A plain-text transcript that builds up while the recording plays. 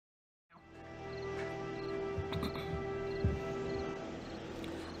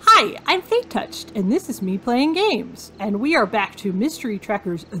Hi, I'm Fate Touched, and this is me playing games. And we are back to Mystery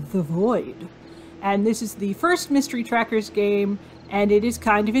Trackers The Void. And this is the first Mystery Trackers game, and it is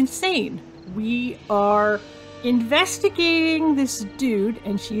kind of insane. We are investigating this dude,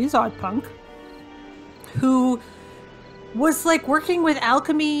 and she is Oddpunk, who was like working with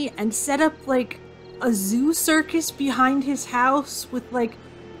alchemy and set up like a zoo circus behind his house with like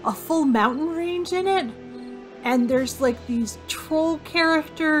a full mountain range in it. And there's like these troll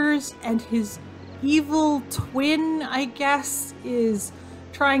characters, and his evil twin, I guess, is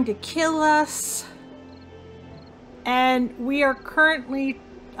trying to kill us. And we are currently,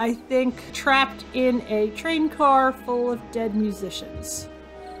 I think, trapped in a train car full of dead musicians.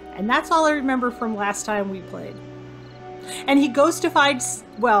 And that's all I remember from last time we played. And he goes to find,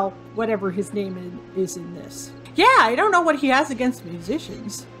 well, whatever his name is in this. Yeah, I don't know what he has against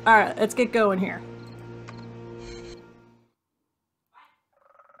musicians. All right, let's get going here.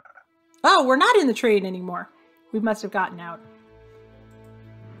 Oh, we're not in the train anymore. We must have gotten out.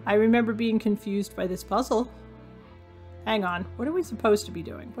 I remember being confused by this puzzle. Hang on, what are we supposed to be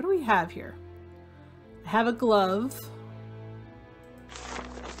doing? What do we have here? I have a glove.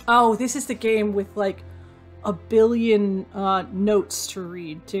 Oh, this is the game with like a billion notes to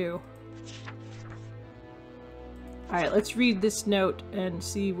read too. Alright, let's read this note and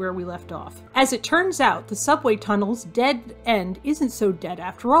see where we left off. As it turns out, the subway tunnel's dead end isn't so dead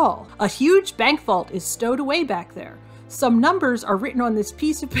after all. A huge bank vault is stowed away back there. Some numbers are written on this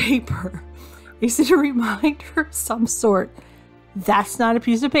piece of paper. Is it a reminder of some sort? That's not a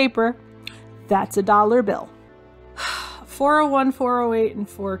piece of paper. That's a dollar bill. 401, 408, and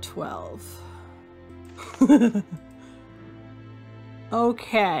 412.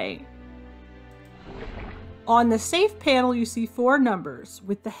 Okay. On the safe panel, you see 4 numbers.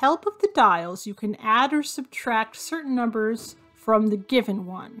 With the help of the dials, you can add or subtract certain numbers from the given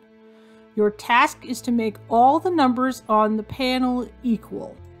one. Your task is to make all the numbers on the panel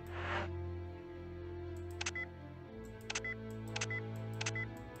equal.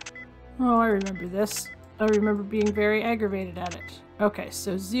 Oh, I remember this. I remember being very aggravated at it. Okay,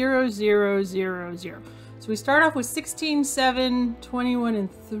 so 0, 0, 0, 0. So we start off with 16, 7, 21,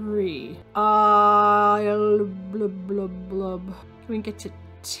 and 3. Blub, blub, blub. Can we get to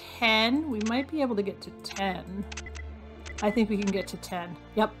 10? We might be able to get to 10. I think we can get to 10.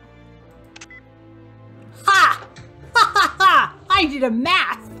 Yep. Ha! Ha ha ha! I did a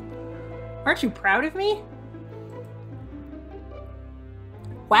math! Aren't you proud of me?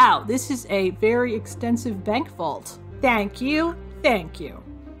 Wow, this is a very extensive bank vault. Thank you. Thank you.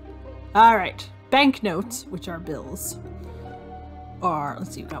 All right. Banknotes, which are bills, are,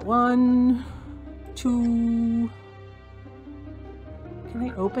 let's see, we got 1, 2. Can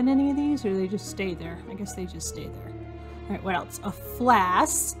I open any of these, or do they just stay there? I guess they just stay there. All right, what else? A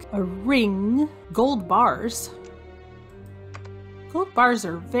flask, a ring, gold bars. Gold bars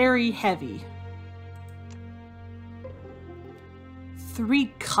are very heavy. 3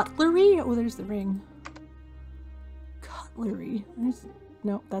 cutlery? Oh, there's the ring. Cutlery.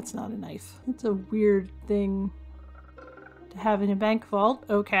 No, that's not a knife. It's a weird thing to have in a bank vault.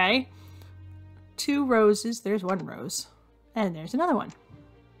 Okay. 2 roses. There's 1 rose. And there's another one.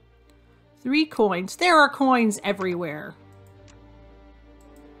 3 coins. There are coins everywhere.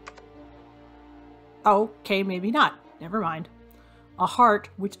 Okay, maybe not. Never mind. A heart,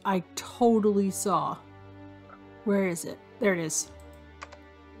 which I totally saw. Where is it? There it is.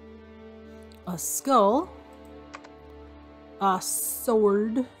 A skull. A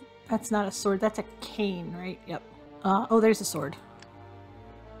sword. That's not a sword. That's a cane, right? Yep. Oh, there's a sword.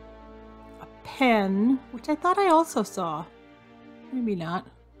 A pen, which I thought I also saw. Maybe not.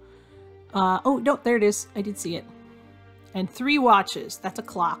 Oh, no, there it is. I did see it. And 3 watches. That's a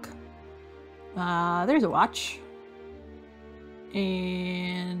clock. There's a watch.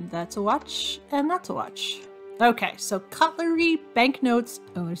 And that's a watch. And that's a watch. Okay, so cutlery, banknotes.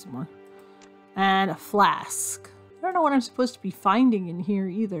 Oh, there's some more. And a flask. I don't know what I'm supposed to be finding in here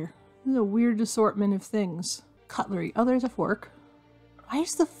either. This is a weird assortment of things. Cutlery. Oh, there's a fork. Why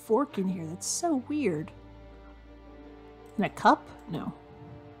is the fork in here? That's so weird. And a cup? No.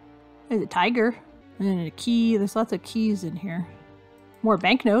 There's a tiger. And then a key. There's lots of keys in here. More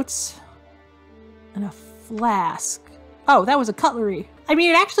banknotes. And a flask. Oh, that was a cutlery. I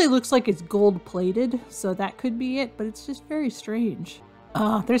mean, it actually looks like it's gold-plated, so that could be it, but it's just very strange.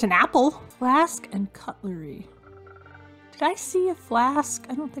 There's an apple. Flask and cutlery. Did I see a flask?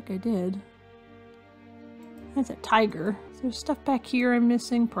 I don't think I did. That's a tiger. Is there stuff back here I'm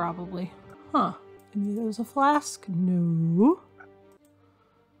missing? Probably. Huh. Any of those a flask? No.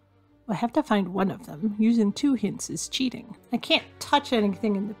 I have to find one of them. Using 2 hints is cheating. I can't touch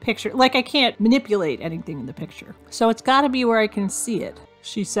anything in the picture. Like, I can't manipulate anything in the picture. So it's gotta be where I can see it,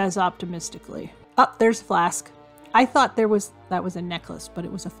 she says optimistically. Oh, there's a flask. I thought that was a necklace, but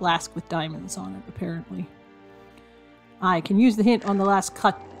it was a flask with diamonds on it, apparently. I can use the hint on the last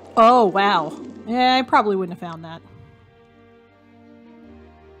cut. Oh, wow. Yeah, I probably wouldn't have found that.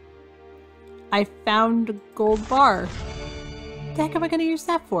 I found a gold bar. What the heck am I going to use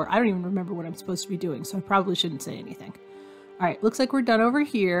that for? I don't even remember what I'm supposed to be doing, so I probably shouldn't say anything. Alright, looks like we're done over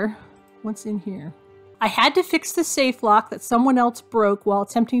here. What's in here? I had to fix the safe lock that someone else broke while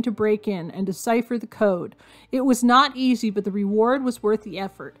attempting to break in and decipher the code. It was not easy, but the reward was worth the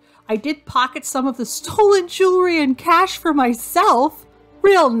effort. I did pocket some of the stolen jewelry and cash for myself.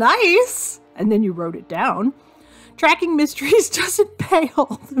 Real nice! And then you wrote it down. Tracking mysteries doesn't pay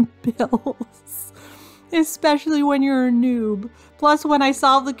all the bills. Especially when you're a noob. Plus, when I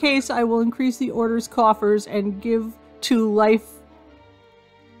solve the case, I will increase the order's coffers and give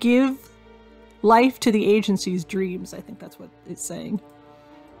life to the agency's dreams. I think that's what it's saying.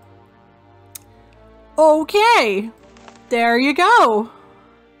 Okay, there you go.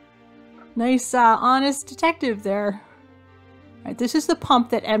 Nice, honest detective there. All right, this is the pump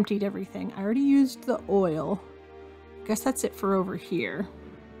that emptied everything. I already used the oil. I guess that's it for over here.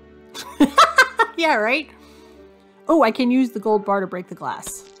 Yeah, right? Oh, I can use the gold bar to break the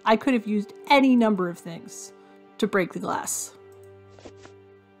glass. I could have used any number of things to break the glass.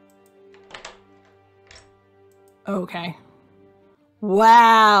 Okay.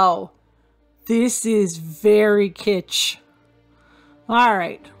 Wow. This is very kitsch. All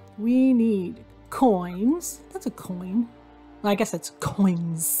right. We need coins. That's a coin. Well, I guess that's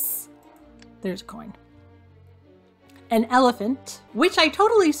coins. There's a coin. An elephant, which I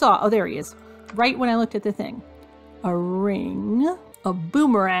totally saw. Oh, there he is. Right when I looked at the thing. A ring. A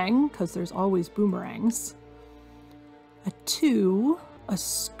boomerang, because there's always boomerangs. A 2. A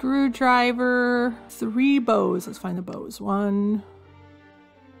screwdriver. 3 bows. Let's find the bows. 1,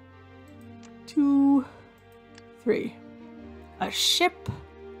 2, 3. A ship.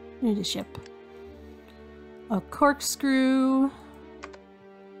 Need a ship. A corkscrew.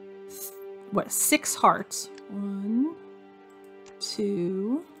 6 hearts. 1,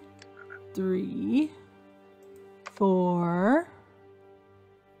 2, 3, 4.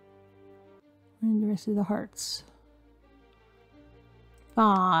 And the rest of the hearts.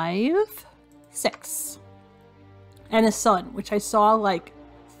 5, 6. And a sun, which I saw like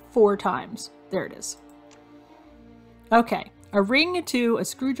 4 times. There it is. Okay. A ring, a 2, a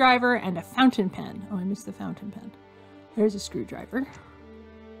screwdriver, and a fountain pen. Oh, I missed the fountain pen. There's a screwdriver.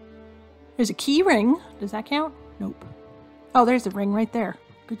 There's a key ring. Does that count? Nope. Oh, there's a ring right there.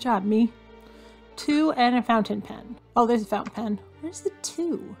 Good job, me. 2 and a fountain pen. Oh, there's a fountain pen. Where's the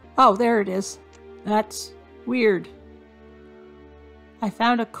 2? Oh, there it is. That's weird. I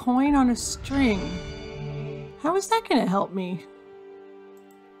found a coin on a string. How is that going to help me?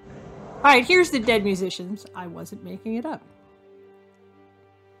 Alright, here's the dead musicians. I wasn't making it up.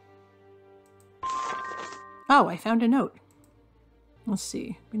 Oh, I found a note. Let's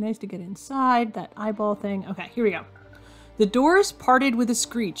see. Be nice to get inside. That eyeball thing. Okay, here we go. The doors parted with a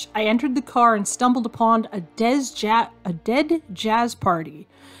screech. I entered the car and stumbled upon a dead jazz party.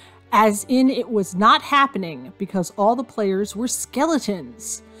 As in, it was not happening because all the players were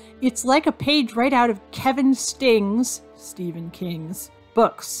skeletons. It's like a page right out of Kevin Sting's, Stephen King's,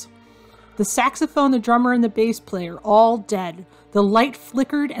 books. The saxophone, the drummer, and the bass player, all dead. The light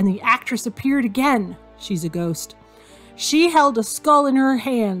flickered and the actress appeared again. She's a ghost. She held a skull in her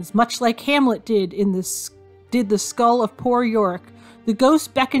hands, much like Hamlet did the skull of poor York. The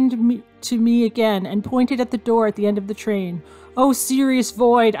ghost beckoned to me again and pointed at the door at the end of the train. Oh, serious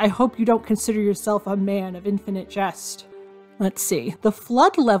void, I hope you don't consider yourself a man of infinite jest. Let's see. The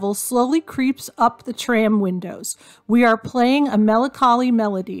flood level slowly creeps up the tram windows. We are playing a melancholy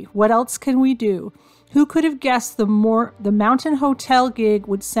melody. What else can we do? Who could have guessed the Mountain Hotel gig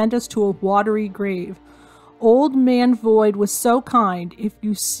would send us to a watery grave? Old Man Void was so kind. If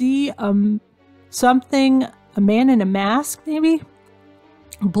you see something, a man in a mask, maybe?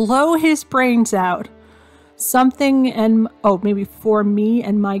 Blow his brains out. Something and, oh, maybe for me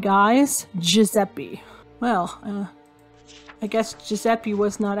and my guys, Giuseppe. Well, I guess Giuseppe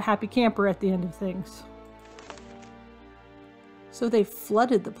was not a happy camper at the end of things. So they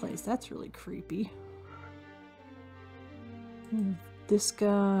flooded the place. That's really creepy. This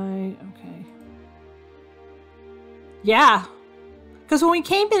guy, okay. Yeah, because when we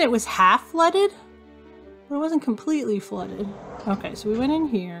came in, it was half flooded, but it wasn't completely flooded. Okay, so we went in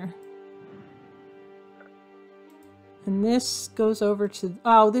here. And this goes over to...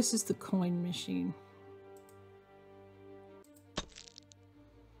 Oh, this is the coin machine.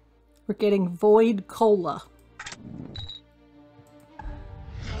 We're getting Void Cola.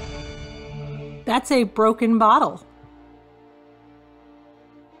 That's a broken bottle.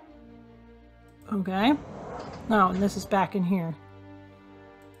 Okay. Oh, and this is back in here.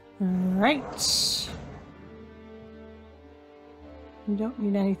 Alright. We don't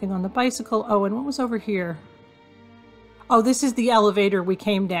need anything on the bicycle. Oh, and what was over here? Oh, this is the elevator we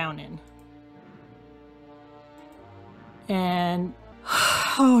came down in. And...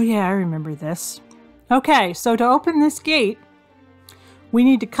 Oh, yeah, I remember this. Okay, so to open this gate, we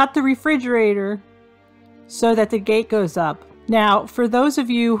need to cut the refrigerator so that the gate goes up. Now, for those of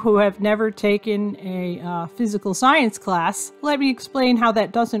you who have never taken a physical science class, let me explain how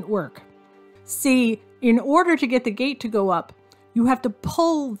that doesn't work. See, in order to get the gate to go up, you have to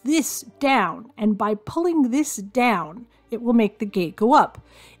pull this down, and by pulling this down, it will make the gate go up.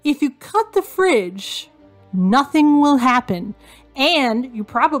 If you cut the fridge, nothing will happen, and you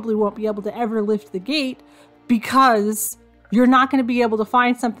probably won't be able to ever lift the gate because you're not going to be able to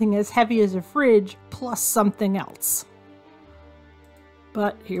find something as heavy as a fridge plus something else.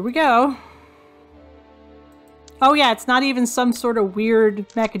 But here we go. Oh yeah, it's not even some sort of weird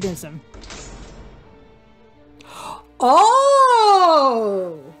mechanism.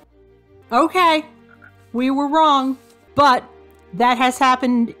 Oh! Okay. We were wrong. But that has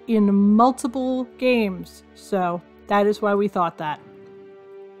happened in multiple games. So that is why we thought that.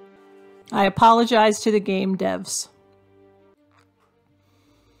 I apologize to the game devs.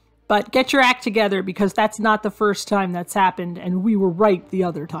 But get your act together because that's not the first time that's happened and we were right the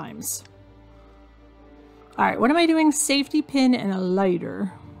other times. Alright, what am I doing? Safety pin and a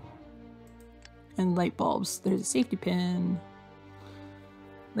lighter. And light bulbs. There's a safety pin.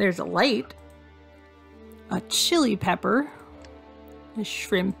 There's a light. A chili pepper. A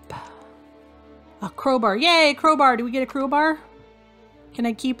shrimp. A crowbar. Yay, crowbar! Do we get a crowbar? Can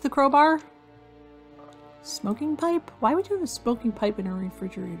I keep the crowbar? Smoking pipe? Why would you have a smoking pipe in a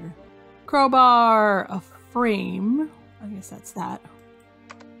refrigerator? Crowbar. A frame. I guess that's that.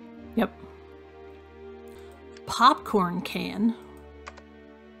 Yep. Popcorn can.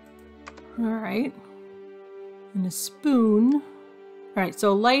 Alright. And a spoon. Alright,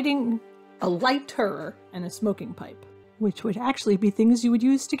 so lighting, a lighter, and a smoking pipe. Which would actually be things you would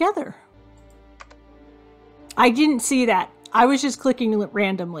use together. I didn't see that. I was just clicking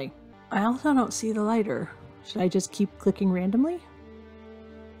randomly. I also don't see the lighter. Should I just keep clicking randomly?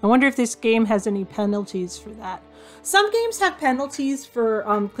 I wonder if this game has any penalties for that. Some games have penalties for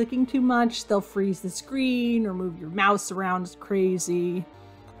clicking too much. They'll freeze the screen or move your mouse around crazy.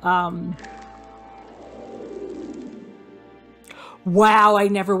 Wow, I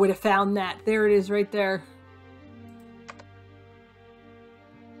never would have found that. There it is right there.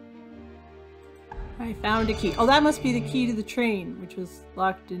 I found a key. Oh, that must be the key to the train, which was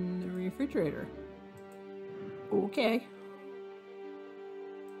locked in the refrigerator. Okay.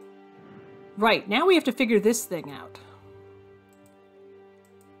 Right, now we have to figure this thing out.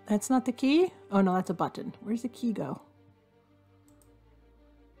 That's not the key? Oh no, that's a button. Where's the key go?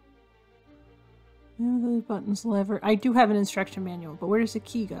 The button's lever. I do have an instruction manual, but where does the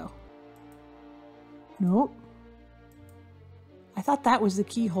key go? Nope. I thought that was the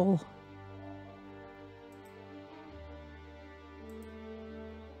keyhole.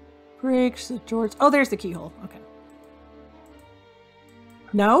 Brakes, the doors. Oh, there's the keyhole. Okay.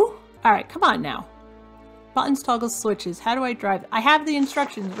 No? Alright, come on now. Buttons, toggles, switches. How do I drive? I have the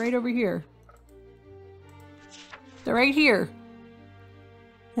instructions right over here. They're right here.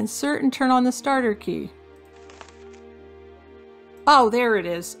 Insert and turn on the starter key. Oh, there it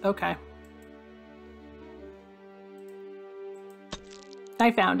is. Okay.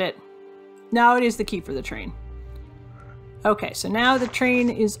 I found it. Now it is the key for the train. Okay, so now the train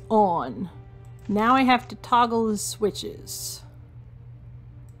is on. Now I have to toggle the switches.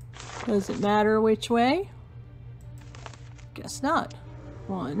 Does it matter which way? Guess not.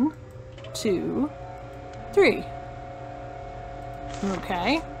 1, 2, 3.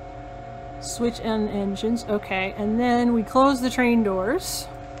 Okay. Switch on engines. Okay, and then we close the train doors,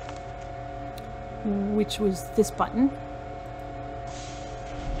 which was this button.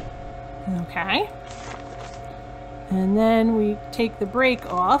 Okay. And then we take the brake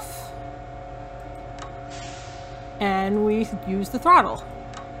off and we use the throttle.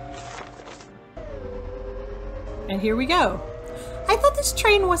 And here we go. I thought this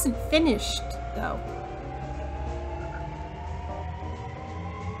train wasn't finished, though.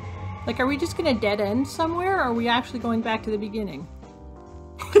 Like, are we just gonna dead end somewhere, or are we actually going back to the beginning?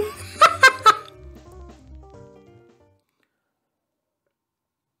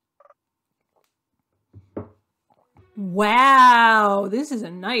 Wow, this is a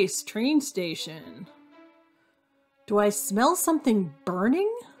nice train station. Do I smell something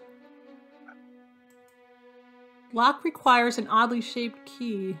burning? Lock requires an oddly shaped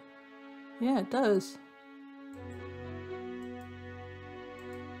key. Yeah, it does.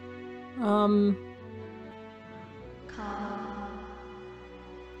 Oh,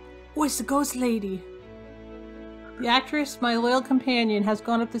 it's the ghost lady. The actress, my loyal companion, has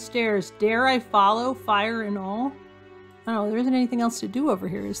gone up the stairs. Dare I follow, fire and all? I don't know, there isn't anything else to do over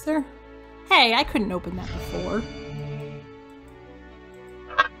here, is there? Hey, I couldn't open that before.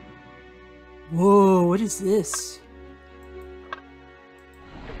 Whoa, what is this?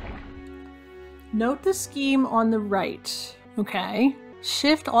 Note the scheme on the right. Okay.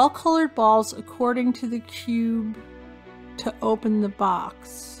 Shift all colored balls according to the cube to open the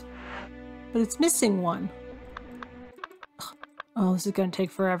box. But it's missing one. Oh, this is gonna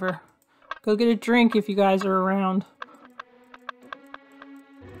take forever. Go get a drink if you guys are around.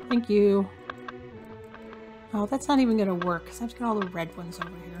 Thank you. Oh, that's not even gonna work because I've got all the red ones over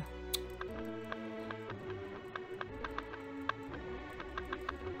here.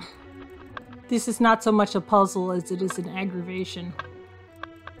 This is not so much a puzzle as it is an aggravation.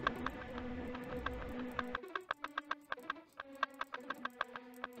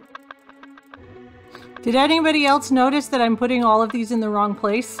 Did anybody else notice that I'm putting all of these in the wrong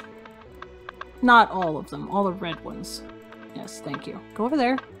place? Not all of them, all the red ones. Yes, thank you. Go over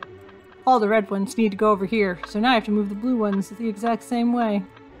there. All the red ones need to go over here, so now I have to move the blue ones the exact same way.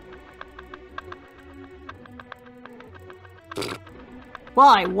 Well,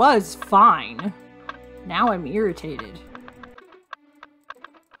 I was fine. Now I'm irritated.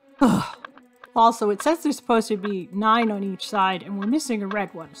 Ugh. Also, it says there's supposed to be 9 on each side, and we're missing a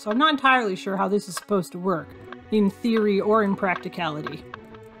red one, so I'm not entirely sure how this is supposed to work, in theory or in practicality.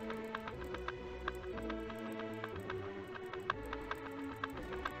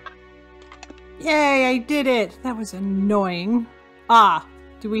 Yay, I did it! That was annoying. Ah,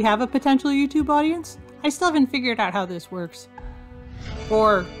 do we have a potential YouTube audience? I still haven't figured out how this works.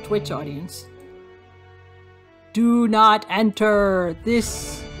 Or Twitch audience. Do not enter!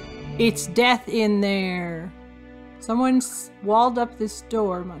 It's death in there. Someone's walled up this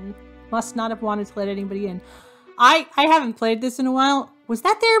door. Must not have wanted to let anybody in. I haven't played this in a while. Was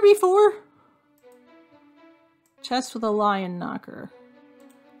that there before? Chest with a lion knocker.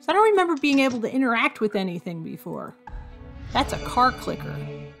 So I don't remember being able to interact with anything before. That's a car clicker.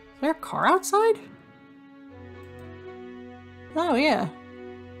 Is there a car outside? Oh, yeah.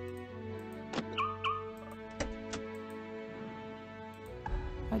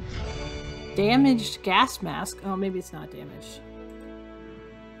 A damaged gas mask. Oh, maybe it's not damaged.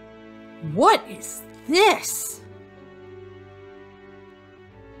 What is this?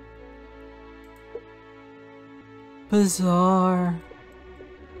 Bizarre.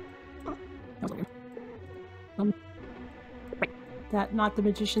 That not the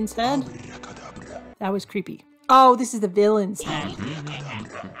magician's head? That was creepy. Oh, this is the villain's head.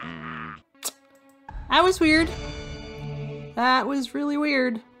 That was weird. That was really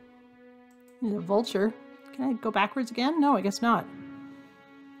weird. There's a vulture. Can I go backwards again? No, I guess not.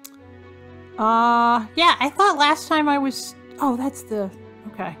 Yeah, I thought last time I was... Oh, that's the...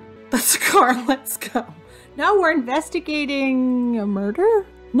 Okay. That's the car. Let's go. Now we're investigating a murder?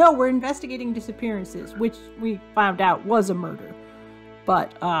 No, we're investigating disappearances, which we found out was a murder.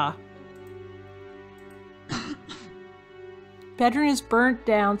 But, bedroom is burnt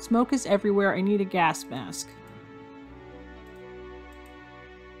down, smoke is everywhere, I need a gas mask.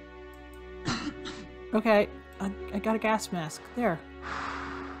 Okay, I got a gas mask. There.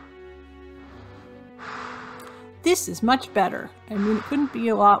 This is much better. I mean, it couldn't be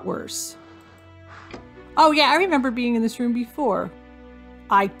a lot worse. Oh yeah, I remember being in this room before.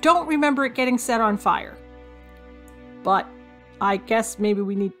 I don't remember it getting set on fire. But I guess maybe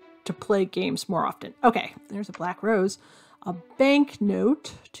we need to play games more often. Okay, there's a black rose. A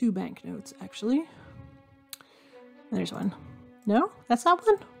banknote. 2 banknotes, actually. There's one. No? That's not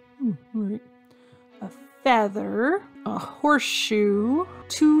one? All right. A feather. A horseshoe.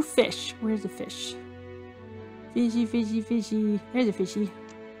 2 fish. Where's the fish? Fishy, fishy, fishy. There's a fishy.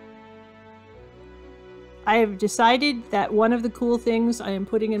 I have decided that one of the cool things I am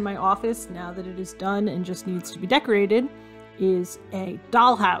putting in my office, now that it is done and just needs to be decorated, is a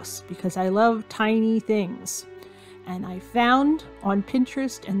dollhouse, because I love tiny things. And I found on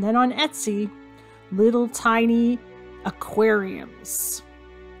Pinterest and then on Etsy little tiny aquariums.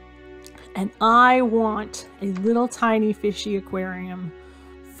 And I want a little tiny fishy aquarium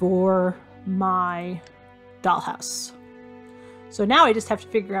for my dollhouse. So now I just have to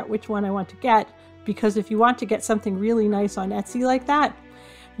figure out which one I want to get, Because if you want to get something really nice on Etsy like that,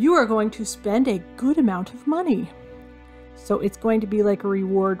 you are going to spend a good amount of money. So it's going to be like a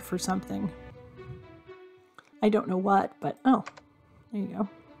reward for something. I don't know what, but oh, there you go.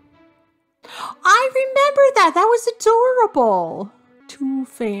 I remember that! That was adorable! 2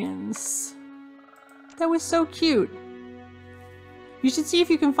 fans. That was so cute. You should see if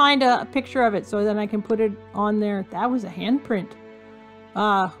you can find a picture of it so then I can put it on there. That was a handprint.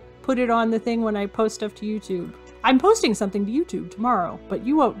 Put it on the thing when I post stuff to YouTube. I'm posting something to YouTube tomorrow, but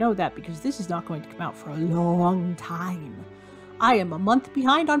you won't know that because this is not going to come out for a long time. I am a month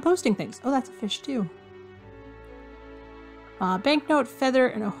behind on posting things. Oh, that's a fish too. Banknote, feather,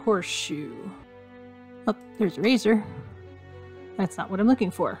 and a horseshoe. Oh, there's a razor. That's not what I'm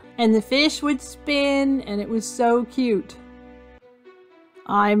looking for. And the fish would spin, and it was so cute.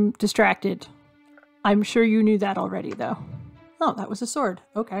 I'm distracted. I'm sure you knew that already, though. Oh, that was a sword.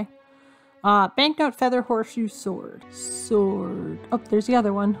 Okay. Banknote, feather, horseshoe, sword. Sword. Oh, there's the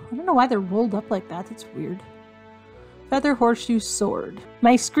other one. I don't know why they're rolled up like that. That's weird. Feather, horseshoe, sword.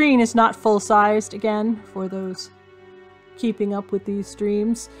 My screen is not full-sized, again, for those keeping up with these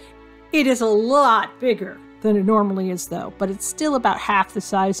streams. It is a lot bigger than it normally is, though, but it's still about half the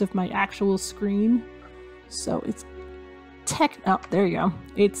size of my actual screen. So it's oh, there you go.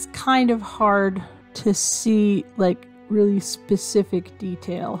 It's kind of hard to see, like, really specific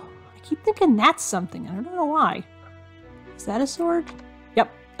detail. I keep thinking that's something. I don't know why. Is that a sword?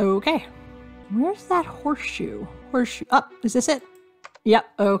 Yep. Okay. Where's that horseshoe? Horseshoe. Oh, is this it? Yep.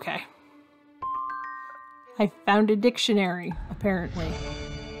 Okay. I found a dictionary, apparently.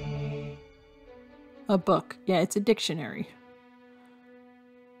 A book. Yeah, it's a dictionary.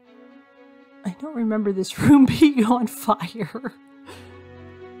 I don't remember this room being on fire.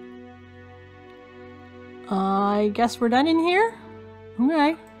 I guess we're done in here?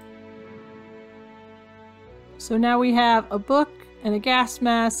 Okay. So now we have a book and a gas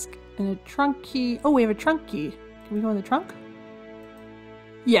mask and a trunk key. Oh, we have a trunk key. Can we go in the trunk?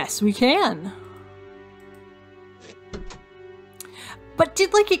 Yes, we can. But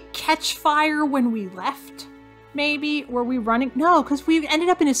did, like, it catch fire when we left? Maybe? Were we running? No, because we ended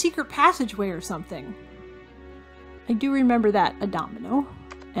up in a secret passageway or something. I do remember that. A domino.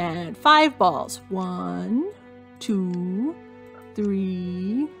 And 5 balls. 1, 2,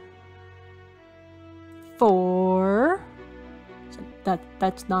 3, 4. So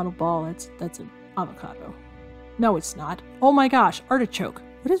that's not a ball. That's an avocado. No, it's not. Oh my gosh, artichoke.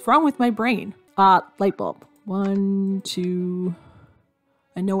 What is wrong with my brain? Light bulb. 1, 2.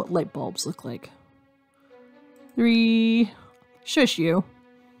 I know what light bulbs look like. 3. Shush you.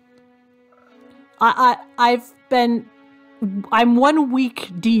 I'm 1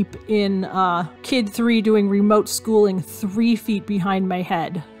 week deep in Kid 3 doing remote schooling 3 feet behind my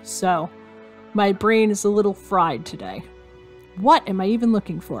head. So my brain is a little fried today. What am I even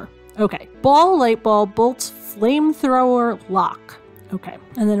looking for? Okay. Ball, light bulb, bolts, flamethrower, lock. Okay.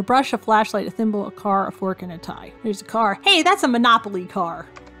 And then a brush, a flashlight, a thimble, a car, a fork, and a tie. There's a car. Hey, that's a Monopoly car.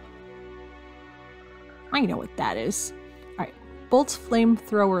 I know what that is. All right. Bolts,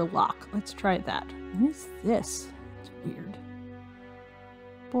 flamethrower, lock. Let's try that. What is this? It's weird.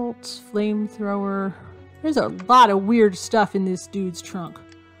 Bolts, flamethrower. There's a lot of weird stuff in this dude's trunk.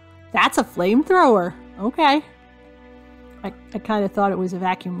 That's a flamethrower. Okay. I kind of thought it was a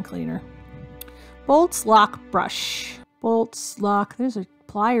vacuum cleaner. Bolts, lock, brush. Bolts, lock. There's a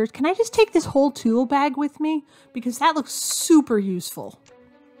pliers. Can I just take this whole tool bag with me? Because that looks super useful.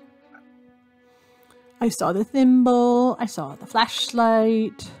 I saw the thimble. I saw the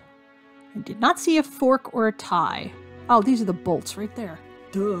flashlight. I did not see a fork or a tie. Oh, these are the bolts right there.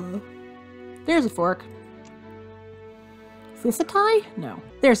 Duh. There's a fork. Is this a tie? No.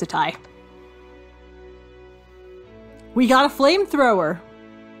 There's a tie. We got a flamethrower.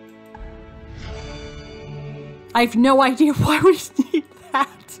 I have no idea why we need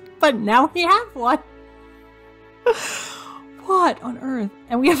that, but now we have one. What on earth?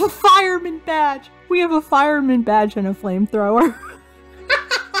 And we have a fireman badge. We have a fireman badge and a flamethrower.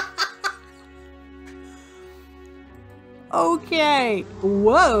 Okay.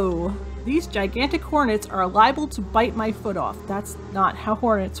 Whoa. These gigantic hornets are liable to bite my foot off. That's not how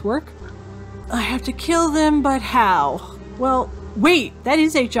hornets work. I have to kill them, but how? Well, wait, that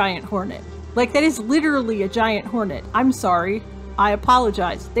is a giant hornet. Like, that is literally a giant hornet. I'm sorry. I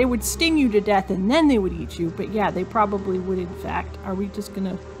apologize. They would sting you to death and then they would eat you. But yeah, they probably would in fact. Are we just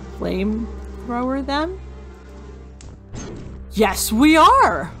gonna flamethrower them? Yes, we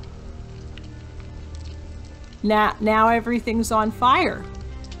are! Now everything's on fire.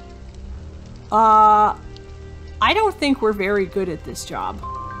 I don't think we're very good at this job.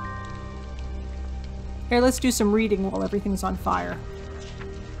 Here, let's do some reading while everything's on fire.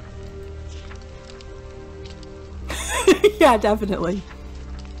 Yeah, definitely.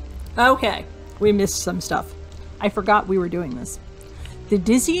 Okay, we missed some stuff. I forgot we were doing this. The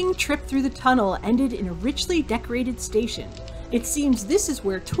dizzying trip through the tunnel ended in a richly decorated station. It seems this is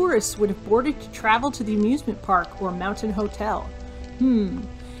where tourists would have boarded to travel to the amusement park or mountain hotel.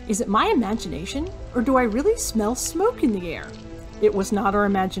 Is it my imagination, or do I really smell smoke in the air? It was not our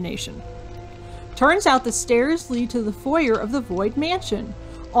imagination. Turns out the stairs lead to the foyer of the Void Mansion.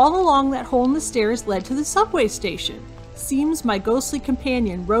 All along that hole in the stairs led to the subway station. Seems my ghostly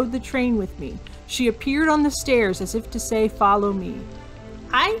companion rode the train with me. She appeared on the stairs as if to say, "Follow me."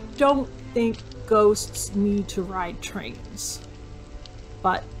 I don't think ghosts need to ride trains.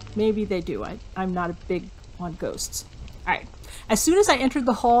 But maybe they do. I'm not a big on ghosts. Alright. As soon as I entered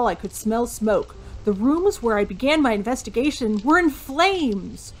the hall, I could smell smoke. The rooms where I began my investigation were in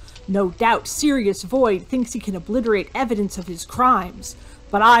flames. No doubt Sirius Void thinks he can obliterate evidence of his crimes.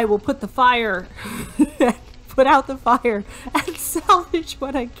 But I will put out the fire and salvage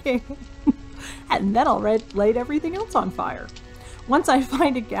what I can. And then I'll light everything else on fire. Once I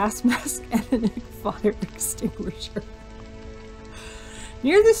find a gas mask and a fire extinguisher.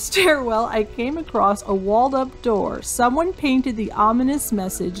 Near the stairwell, I came across a walled-up door. Someone painted the ominous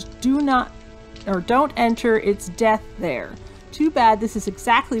message, "Don't enter, it's death there." Too bad, this is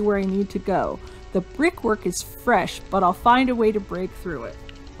exactly where I need to go. The brickwork is fresh, but I'll find a way to break through it.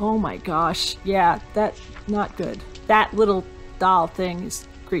 Oh my gosh, yeah, that's not good. That little doll thing is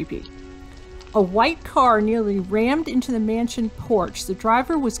creepy. A white car nearly rammed into the mansion porch. The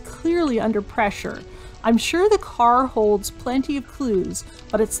driver was clearly under pressure. I'm sure the car holds plenty of clues,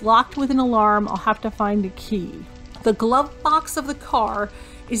 but it's locked with an alarm. I'll have to find a key. The glove box of the car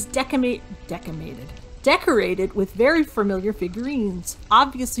is decorated with very familiar figurines.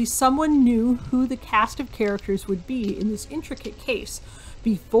 Obviously, someone knew who the cast of characters would be in this intricate case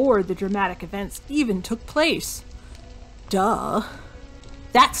before the dramatic events even took place. Duh.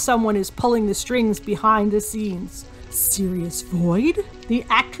 That someone is pulling the strings behind the scenes. Sirius Void? The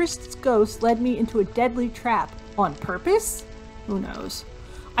actress's ghost led me into a deadly trap. On purpose? Who knows?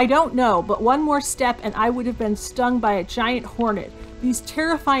 I don't know, but one more step and I would have been stung by a giant hornet. These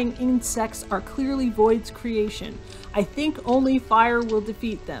terrifying insects are clearly Void's creation. I think only fire will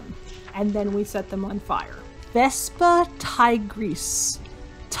defeat them. And then we set them on fire. Vespa tigris.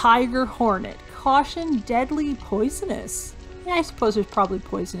 Tiger hornet. Caution, deadly, poisonous. Yeah, I suppose there's probably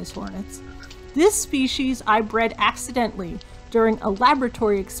poisonous hornets. This species I bred accidentally during a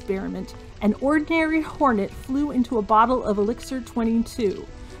laboratory experiment. An ordinary hornet flew into a bottle of Elixir 22.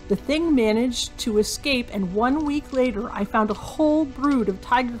 The thing managed to escape, and 1 week later I found a whole brood of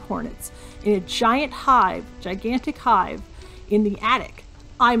tiger hornets in a gigantic hive in the attic.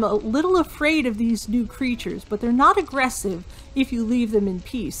 I'm a little afraid of these new creatures, but they're not aggressive if you leave them in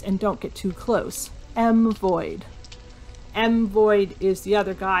peace and don't get too close. M. Void. M. Void is the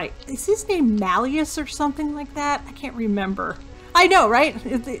other guy. Is his name Malleus or something like that? I can't remember. I know, right?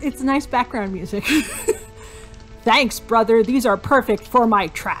 It's nice background music. Thanks, brother. These are perfect for my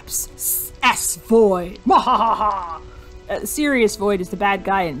traps. S. Void. Sirius Void is the bad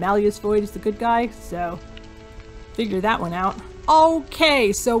guy and Malleus Void is the good guy, so figure that one out.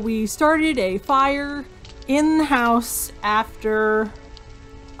 Okay, so we started a fire in the house after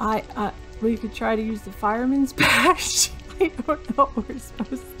we could try to use the fireman's badge. I don't know what we're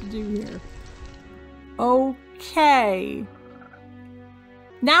supposed to do here. Okay.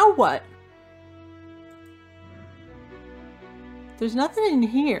 Now what? There's nothing in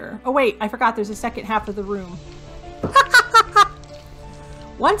here. Oh wait, I forgot there's a second half of the room.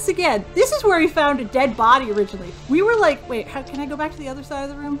 Once again, this is where we found a dead body originally. We were like, wait, can I go back to the other side of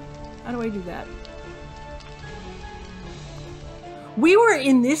the room? How do I do that? We were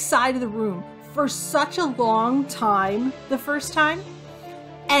in this side of the room for such a long time the first time.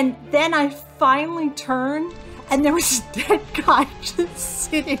 And then I finally turned and there was a dead guy just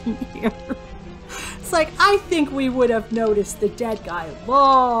sitting here. It's like, I think we would have noticed the dead guy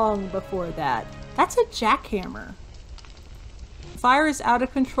long before that. That's a jackhammer. Fire is out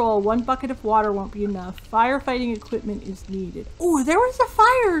of control. 1 bucket of water won't be enough. Firefighting equipment is needed. Oh, there was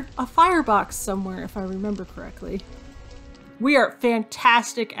a firebox somewhere, if I remember correctly. We are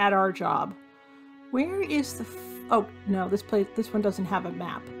fantastic at our job. Where is the... oh, no, this one doesn't have a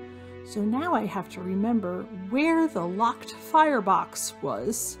map. So now I have to remember where the locked firebox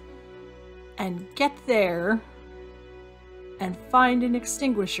was and get there and find an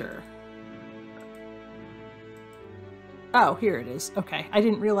extinguisher. Oh, here it is. Okay, I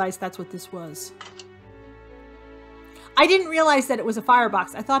didn't realize that's what this was. I didn't realize that it was a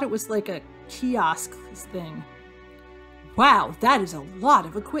firebox. I thought it was like a kiosk thing. Wow, that is a lot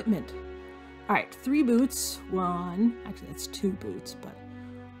of equipment. All right, 3 boots. 1. Actually, that's 2 boots, but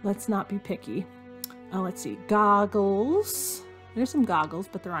let's not be picky. Let's see. Goggles. There's some goggles,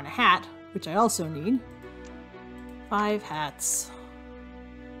 but they're on a hat, which I also need. 5 hats.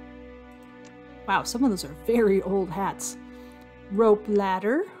 Wow, some of those are very old hats. Rope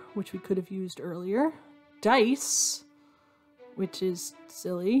ladder, which we could have used earlier. Dice, which is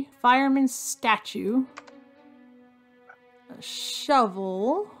silly. Fireman's statue. A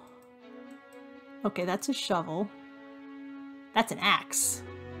shovel. Okay, that's a shovel. That's an axe.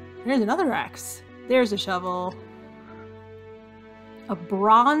 There's another axe. There's a shovel. A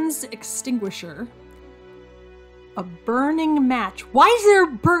bronze extinguisher. A burning match. Why is there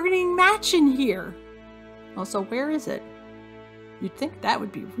a burning match in here? Also, where is it? You'd think that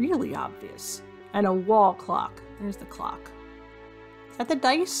would be really obvious. And a wall clock. There's the clock. Is that the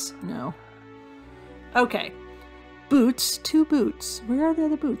dice? No. Okay. Boots. 2 boots. Where are the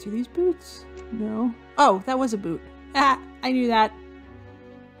other boots? Are these boots? No. Oh, that was a boot. Ah, I knew that.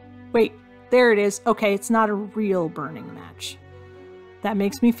 Wait, there it is. Okay, it's not a real burning match. That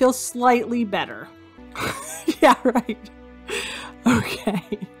makes me feel slightly better. Yeah, right.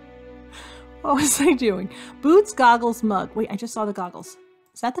 Okay. What was I doing? Boots, goggles, mug. Wait, I just saw the goggles.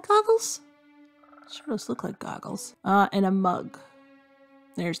 Is that the goggles? Sure does look like goggles. And a mug.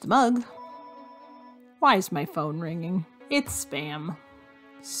 There's the mug. Why is my phone ringing? It's spam.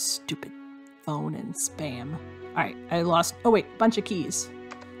 Stupid phone and spam. Alright, I lost... Oh wait, bunch of keys.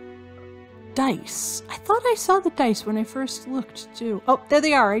 Dice. I thought I saw the dice when I first looked too. Oh, there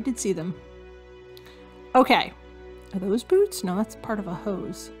they are. I did see them. Okay. Are those boots? No, that's part of a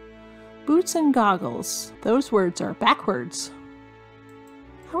hose. Boots and goggles. Those words are backwards.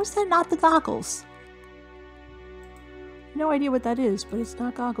 How is that not the goggles? No idea what that is, but it's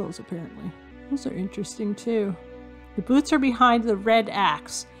not goggles, apparently. Those are interesting, too. The boots are behind the red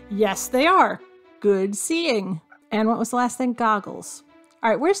axe. Yes, they are. Good seeing. And what was the last thing? Goggles. All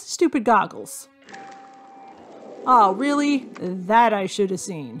right, where's the stupid goggles? Oh, really? That I should have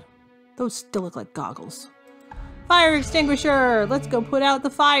seen. Those still look like goggles. Fire extinguisher! Let's go put out the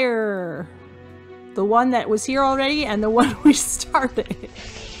fire! The one that was here already and the one we started.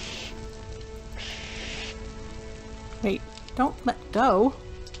 Wait, don't let go.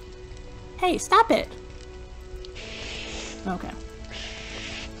 Hey, stop it! Okay.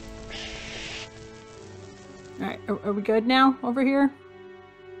 Alright, are we good now over here?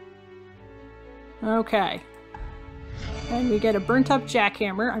 Okay. And we get a burnt up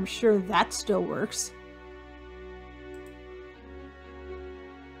jackhammer. I'm sure that still works.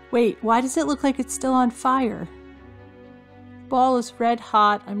 Wait, why does it look like it's still on fire? Ball is red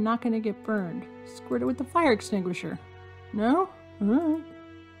hot. I'm not going to get burned. Squirt it with the fire extinguisher. No? Alright.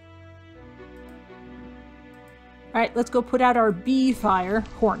 Alright, let's go put out our bee fire.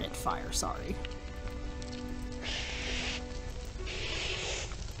 Hornet fire, sorry.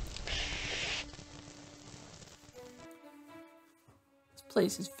 This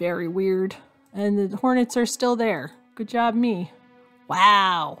place is very weird. And the hornets are still there. Good job, me.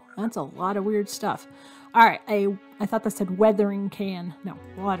 Wow, that's a lot of weird stuff. Alright, I thought that said weathering can. No,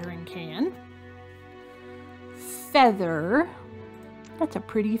 watering can. Feather. That's a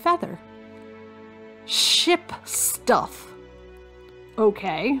pretty feather. Ship stuff.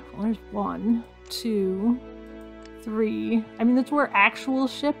 Okay, well, there's 1, 2, 3. I mean, those were actual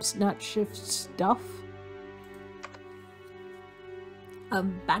ships, not ship stuff. A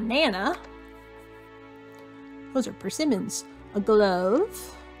banana. Those are persimmons. A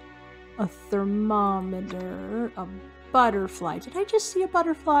glove. A thermometer. A butterfly. Did I just see a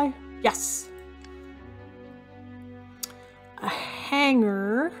butterfly? Yes. A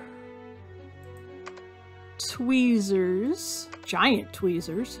hanger. Tweezers. Giant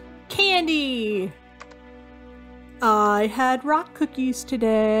tweezers. Candy! I had rock cookies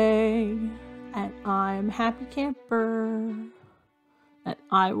today. And I'm happy camper. And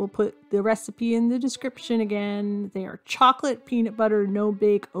I will put the recipe in the description again. They are chocolate, peanut butter, no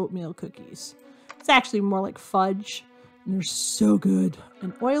bake oatmeal cookies. It's actually more like fudge. And they're so good.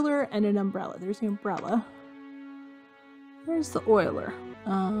 An oiler and an umbrella. There's the umbrella. Where's the oiler?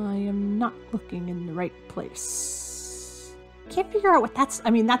 I am not looking in the right place. Can't figure out what that's...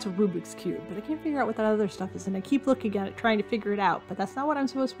 I mean, that's a Rubik's Cube, but I can't figure out what that other stuff is. And I keep looking at it, trying to figure it out. But that's not what I'm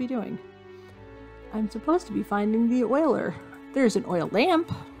supposed to be doing. I'm supposed to be finding the oiler. There's an oil lamp.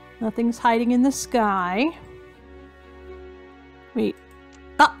 Nothing's hiding in the sky. Wait.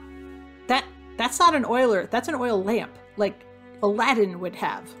 Oh! That's not an oiler. That's an oil lamp. Like Aladdin would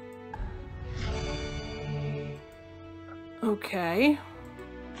have. Okay.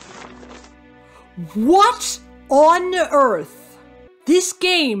 What on earth? This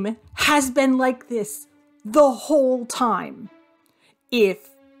game has been like this the whole time. If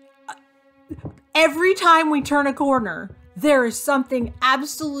every time we turn a corner, there is something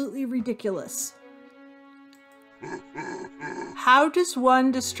absolutely ridiculous. How does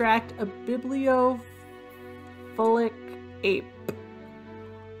one distract a bibliophilic ape?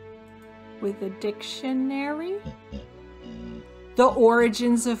 With a dictionary? The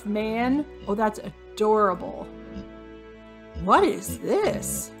origins of man? Oh, that's adorable. What is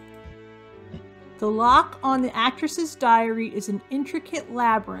this? The lock on the actress's diary is an intricate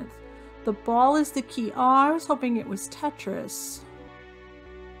labyrinth. The ball is the key. Oh, I was hoping it was Tetris.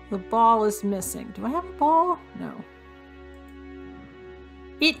 The ball is missing. Do I have a ball? No.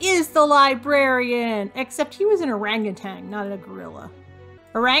 It is the librarian! Except he was an orangutan, not a gorilla.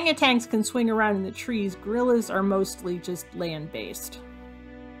 Orangutans can swing around in the trees. Gorillas are mostly just land-based.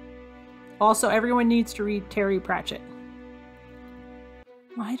 Also, everyone needs to read Terry Pratchett.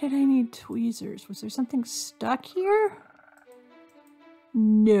 Why did I need tweezers? Was there something stuck here?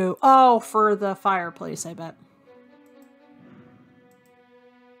 No. Oh, for the fireplace, I bet.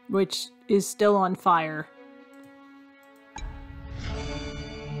 Which is still on fire.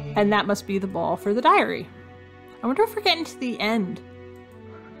 And that must be the ball for the diary. I wonder if we're getting to the end.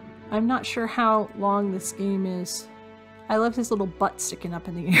 I'm not sure how long this game is. I love his little butt sticking up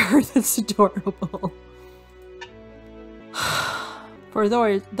in the air. That's adorable. For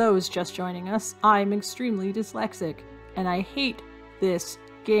those just joining us, I'm extremely dyslexic, and I hate this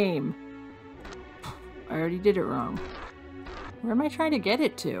game. I already did it wrong. Where am I trying to get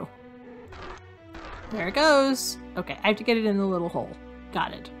it to? There it goes. Okay, I have to get it in the little hole.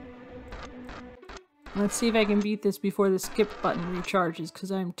 Got it. Let's see if I can beat this before the skip button recharges,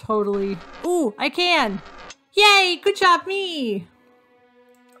 because I'm totally... Ooh, I can! Yay! Good job, me!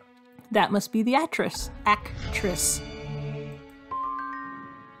 That must be the actress.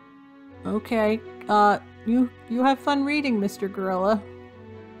 Okay, you have fun reading, Mr. Gorilla.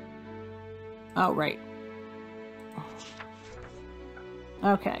 Oh, right.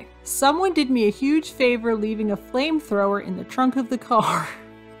 Okay. Someone did me a huge favor leaving a flamethrower in the trunk of the car.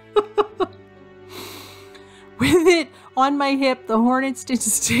 With it on my hip, the Hornets didn't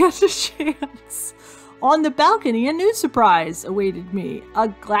stand a chance. On the balcony, a new surprise awaited me. A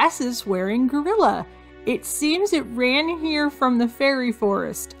glasses-wearing gorilla. It seems it ran here from the fairy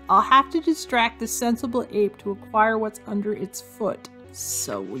forest. I'll have to distract the sensible ape to acquire what's under its foot.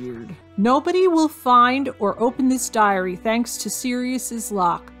 So weird. Nobody will find or open this diary thanks to Sirius's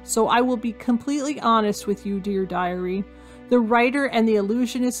lock, so I will be completely honest with you, dear diary. The writer and the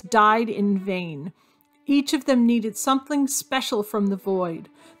illusionist died in vain. Each of them needed something special from the void.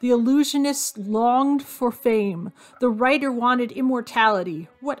 The illusionist longed for fame. The writer wanted immortality.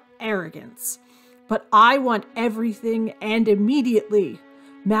 What arrogance. But I want everything and immediately.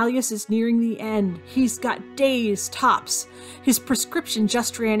 Malleus is nearing the end. He's got days, tops. His prescription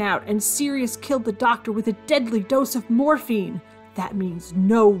just ran out, and Sirius killed the doctor with a deadly dose of morphine. That means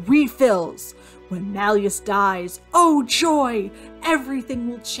no refills. When Malleus dies, oh joy! Everything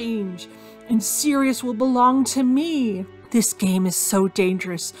will change, and Sirius will belong to me. This game is so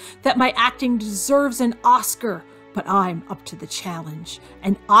dangerous that my acting deserves an Oscar, but I'm up to the challenge,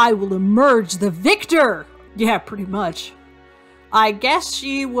 and I will emerge the victor! Yeah, pretty much. I guess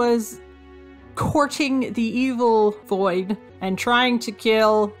she was courting the evil Void and trying to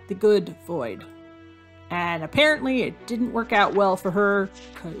kill the good Void. And apparently it didn't work out well for her,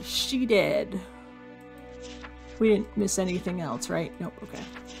 because she did. We didn't miss anything else, right? Nope, okay.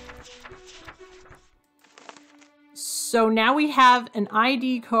 So now we have an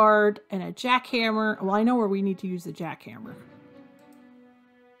ID card and a jackhammer. Well, I know where we need to use the jackhammer.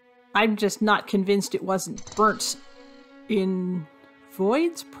 I'm just not convinced it wasn't burnt in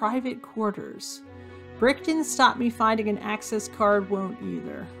Void's private quarters. Brick didn't stop me finding an access card, won't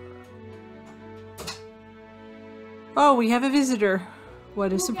either. Oh, we have a visitor.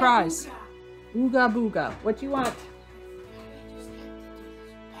 What a surprise. Ooga booga. What do you want?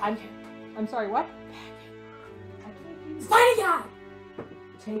 I'm sorry, what? Spider guy!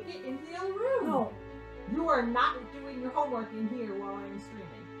 Take it into the other room. No. You are not doing your homework in here while I'm streaming.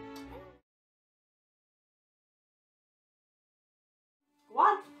 Go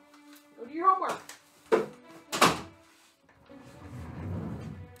on. Go do your homework.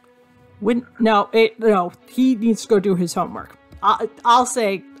 No, he needs to go do his homework. I'll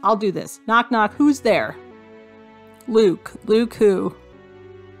say, I'll do this. Knock, knock. Who's there? Luke. Luke who?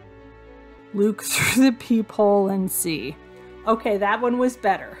 Luke through the peephole and see. Okay, that one was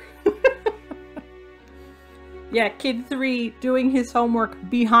better. Yeah, kid 3 doing his homework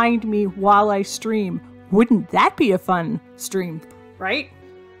behind me while I stream. Wouldn't that be a fun stream, right?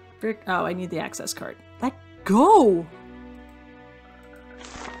 Oh, I need the access card. Let go!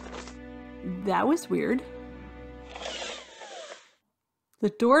 That was weird. The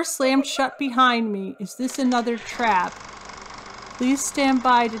door slammed shut behind me. Is this another trap? Please stand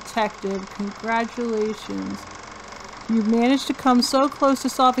by, detective. Congratulations. You managed to come so close to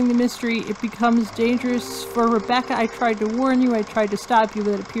solving the mystery, it becomes dangerous for Rebecca. I tried to warn you, I tried to stop you,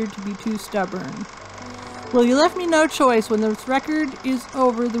 but it appeared to be too stubborn. Well, you left me no choice. When this record is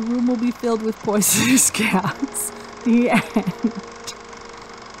over, the room will be filled with poisonous gas. The end.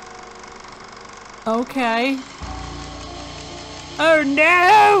 Okay. Oh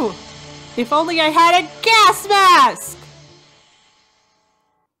no! If only I had a gas mask!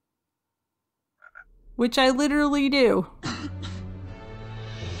 Which I literally do.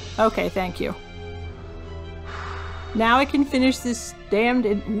 Okay, thank you. Now I can finish this damned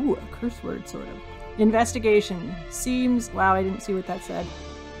ooh, a curse word, sort of. Investigation. Seems... Wow, I didn't see what that said.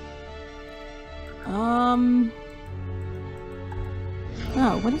 Oh,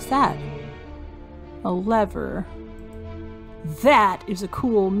 what is that? A lever. That is a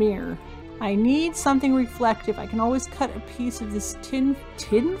cool mirror. I need something reflective. I can always cut a piece of this tin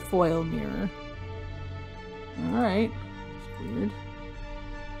foil mirror. Alright. That's weird.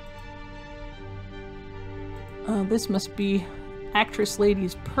 This must be actress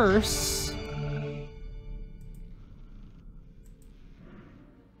lady's purse.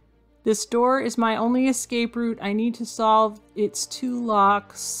 This door is my only escape route. I need to solve its 2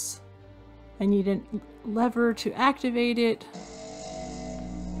 locks. I need a lever to activate it.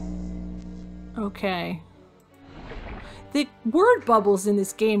 Okay. The word bubbles in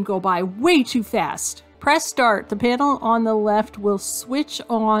this game go by way too fast. Press start. The panel on the left will switch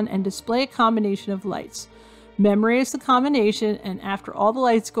on and display a combination of lights. Memorize the combination, and after all the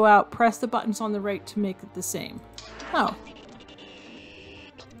lights go out, press the buttons on the right to make it the same. Oh.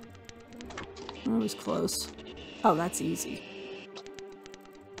 That was close. Oh, that's easy.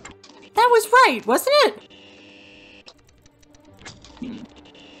 That was right, wasn't it?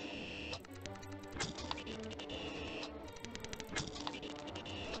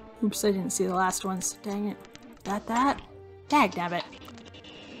 Oops, I didn't see the last ones. Dang it. That? Dagnabbit.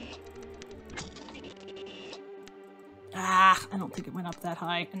 Ah, I don't think it went up that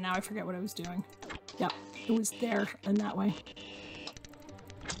high, and now I forget what I was doing. Yep, it was there and that way.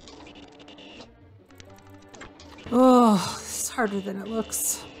 Oh, it's harder than it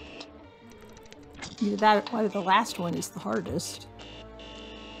looks. Either that or the last one is the hardest.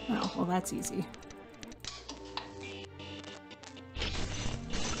 Oh, well that's easy.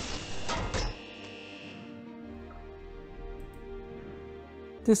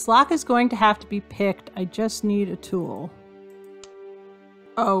 This lock is going to have to be picked. I just need a tool.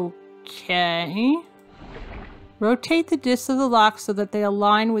 Okay. Rotate the discs of the lock so that they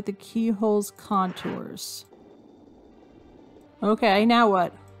align with the keyhole's contours. Okay, now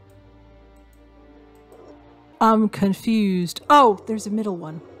what? I'm confused. Oh, there's a middle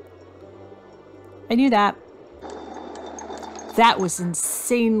one. I knew that. That was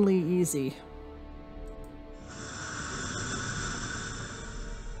insanely easy.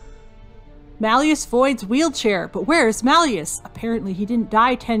 Malleus Void's wheelchair. But where is Malleus? Apparently he didn't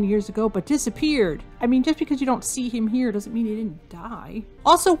die 10 years ago, but disappeared. I mean, just because you don't see him here doesn't mean he didn't die.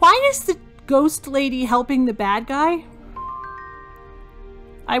 Also, why is the ghost lady helping the bad guy?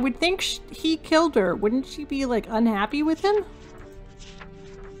 I would think he killed her. Wouldn't she be, like, unhappy with him?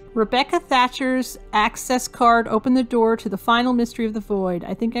 Rebecca Thatcher's access card opened the door to the final mystery of the void.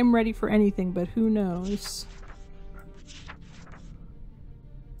 I think I'm ready for anything, but who knows?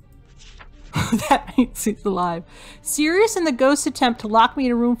 That means he's alive. Sirius and the ghost's attempt to lock me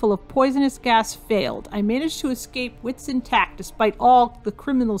in a room full of poisonous gas failed. I managed to escape wits intact despite all the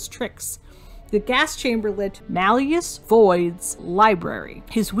criminal's tricks. The gas chamber led to Malleus Void's library.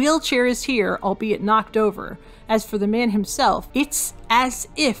 His wheelchair is here, albeit knocked over. As for the man himself, it's as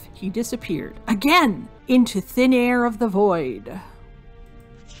if he disappeared again into thin air of the void.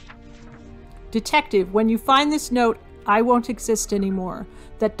 Detective, when you find this note, I won't exist anymore.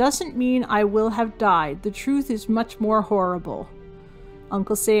 That doesn't mean I will have died. The truth is much more horrible.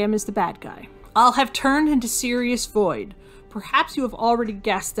 Uncle Sam is the bad guy. I'll have turned into Sirius Void. Perhaps you have already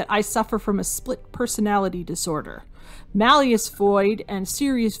guessed that I suffer from a split personality disorder. Malleus Void and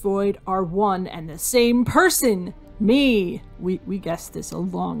Sirius Void are one and the same person. Me. We guessed this a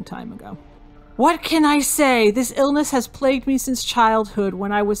long time ago. What can I say? This illness has plagued me since childhood,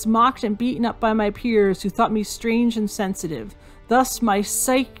 when I was mocked and beaten up by my peers who thought me strange and sensitive. Thus my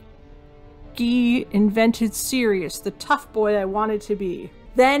Guy invented Sirius, the tough boy I wanted to be.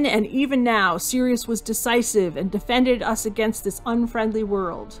 Then and even now, Sirius was decisive and defended us against this unfriendly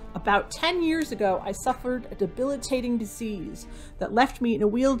world. About 10 years ago, I suffered a debilitating disease that left me in a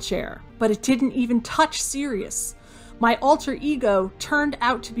wheelchair, but it didn't even touch Sirius. My alter ego turned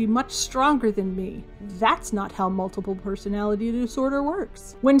out to be much stronger than me. That's not how multiple personality disorder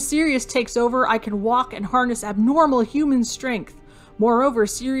works. When Sirius takes over, I can walk and harness abnormal human strength. Moreover,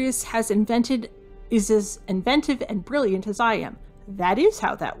 Sirius is as inventive and brilliant as I am. That is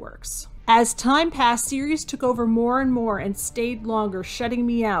how that works. As time passed, Sirius took over more and more and stayed longer, shutting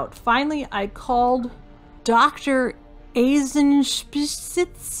me out. Finally, I called Dr.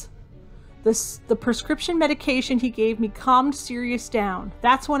 Eisenspitz. The prescription medication he gave me calmed Sirius down.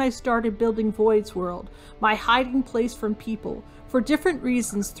 That's when I started building Void's World, my hiding place from people. For different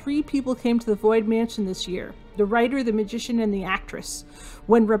reasons, 3 people came to the Void Mansion this year. The writer, the magician, and the actress.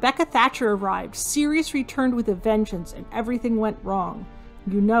 When Rebecca Thatcher arrived, Sirius returned with a vengeance and everything went wrong.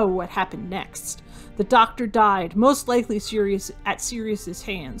 You know what happened next. The doctor died, most likely at Sirius's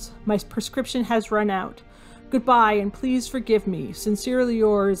hands. My prescription has run out. Goodbye, and please forgive me. Sincerely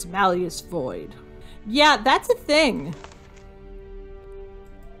yours, Malleus Void. Yeah, that's a thing.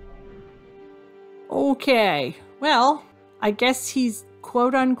 Okay, well, I guess he's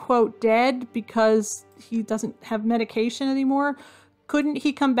quote-unquote dead because he doesn't have medication anymore. Couldn't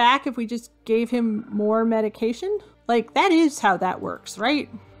he come back if we just gave him more medication? Like, that is how that works, right?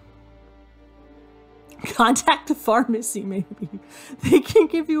 Contact the pharmacy, maybe. They can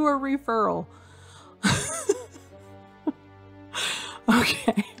give you a referral.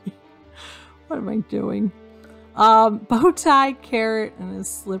 Okay. What am I doing? Bow tie, carrot, and a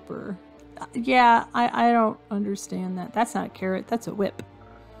slipper. Yeah, I don't understand that. That's not a carrot, that's a whip.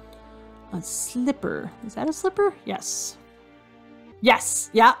 A slipper. Is that a slipper? Yes. Yes,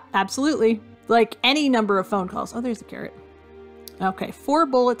 yeah, absolutely. Like any number of phone calls. Oh, there's a carrot. Okay, 4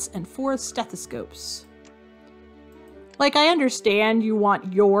 bullets and 4 stethoscopes. Like, I understand you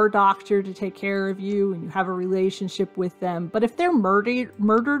want your doctor to take care of you and you have a relationship with them, but if they're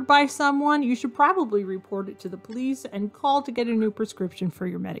murdered by someone, you should probably report it to the police and call to get a new prescription for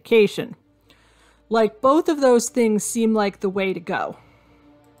your medication. Like, both of those things seem like the way to go.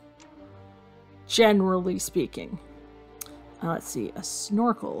 Generally speaking. Let's see, a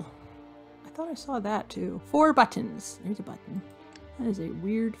snorkel. I thought I saw that too. 4 buttons. There's a button. That is a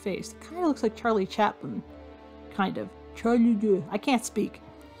weird face. It kind of looks like Charlie Chaplin. Kind of. Charlie, I can't speak.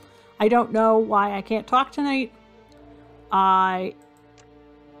 I don't know why I can't talk tonight. I'm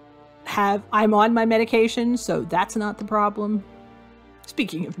on my medication, so that's not the problem.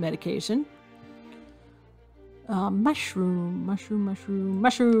 Speaking of medication. Mushrooms.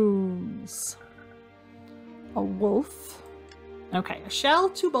 A wolf. Okay, a shell,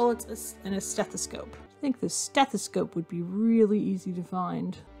 2 bullets, and a stethoscope. I think the stethoscope would be really easy to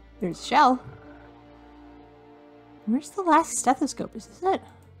find. There's a shell. Where's the last stethoscope? Is this it?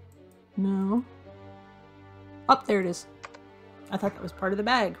 No. Oh, there it is. I thought that was part of the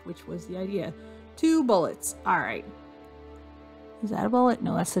bag, which was the idea. 2 bullets. All right. Is that a bullet?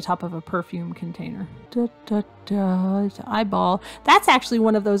 No, that's the top of a perfume container. It's an eyeball. That's actually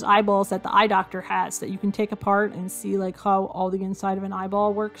one of those eyeballs that the eye doctor has that you can take apart and see like how all the inside of an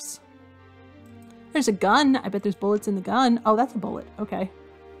eyeball works. There's a gun. I bet there's bullets in the gun. Oh, that's a bullet. Okay.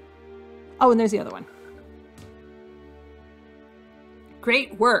 Oh, and there's the other one.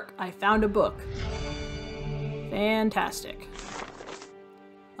 Great work. I found a book. Fantastic.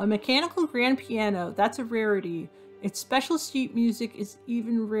 A mechanical grand piano. That's a rarity. Its special sheet music is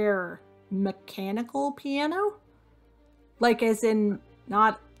even rarer. Mechanical piano? Like as in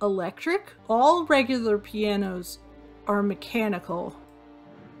not electric? All regular pianos are mechanical.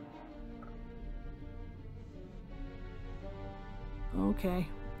 Okay.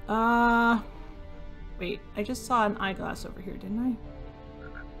 Wait, I just saw an eyeglass over here, didn't I?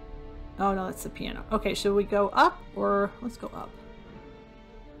 Oh no, that's the piano. Okay, should we go up or let's go up?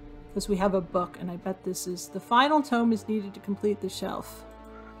 Because we have a book, and I bet this is the final tome is needed to complete the shelf.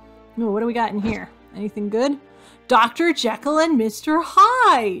 Oh, what do we got in here? Anything good? Dr. Jekyll and Mr.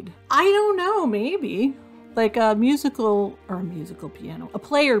 Hyde! I don't know, maybe. Like a musical, or a musical piano. A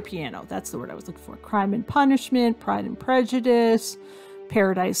player piano, that's the word I was looking for. Crime and Punishment, Pride and Prejudice,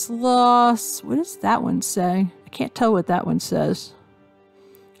 Paradise Lost. What does that one say? I can't tell what that one says.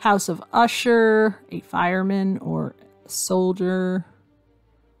 House of Usher, a fireman or a soldier.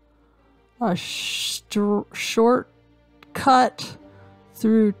 A shortcut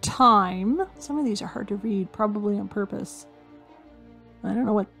through time. Some of these are hard to read, probably on purpose. I don't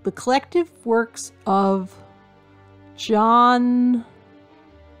know what. The collective works of John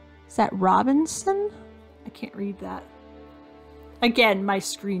Is that Robinson? I can't read that. Again, my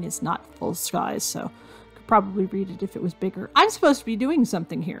screen is not full size, so I could probably read it if it was bigger. I'm supposed to be doing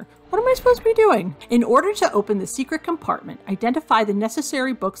something here. What am I supposed to be doing? In order to open the secret compartment, identify the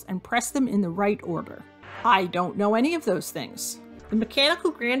necessary books and press them in the right order. I don't know any of those things. The mechanical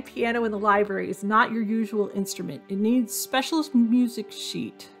grand piano in the library is not your usual instrument. It needs special music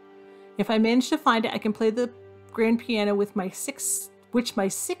sheet. If I manage to find it, I can play the grand piano with which my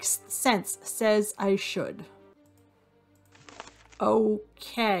sixth sense says I should.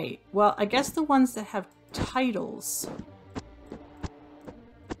 Okay, well, I guess the ones that have titles.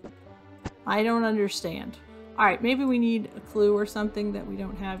 I don't understand. All right, maybe we need a clue or something that we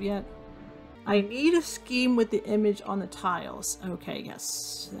don't have yet. I need a scheme with the image on the tiles. Okay,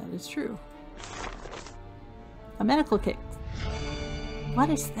 yes, that is true. A medical kit. What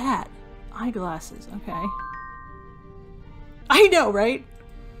is that? Eyeglasses, okay. I know, right?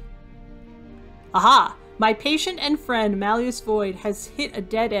 Aha! My patient and friend, Malleus Void, has hit a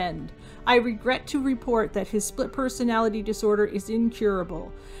dead end. I regret to report that his split personality disorder is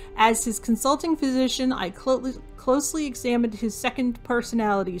incurable. As his consulting physician, I closely examined his second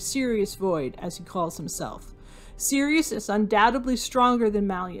personality, Sirius Void, as he calls himself. Sirius is undoubtedly stronger than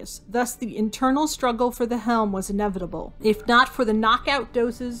Malleus, thus the internal struggle for the helm was inevitable. If not for the knockout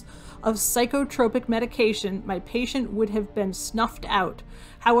doses of psychotropic medication, my patient would have been snuffed out.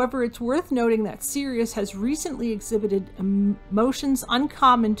 However, it's worth noting that Sirius has recently exhibited emotions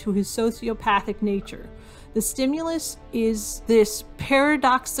uncommon to his sociopathic nature. The stimulus is this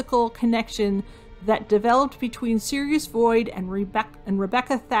paradoxical connection that developed between Sirius Void and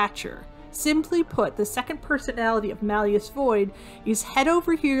Rebecca Thatcher. Simply put, the second personality of Malleus Void is head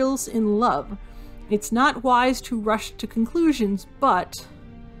over heels in love. It's not wise to rush to conclusions, but...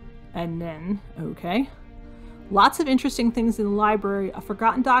 And then, okay. Lots of interesting things in the library. A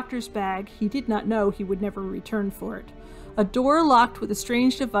forgotten doctor's bag. He did not know he would never return for it. A door locked with a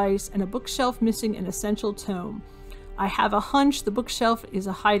strange device, and a bookshelf missing an essential tome. I have a hunch the bookshelf is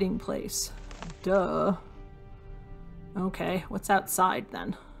a hiding place. Duh. Okay, what's outside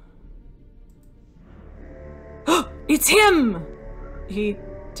then? It's him! He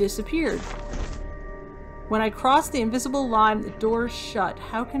disappeared. When I cross the invisible line, the door's shut.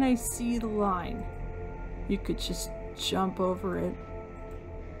 How can I see the line? You could just jump over it.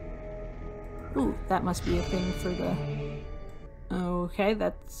 Ooh, that must be a thing for the... Okay,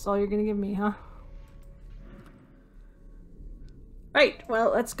 that's all you're gonna give me, huh? Right,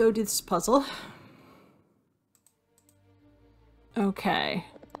 well, let's go do this puzzle. Okay.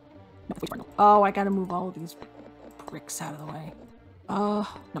 Oh, I gotta move all of these bricks out of the way. No,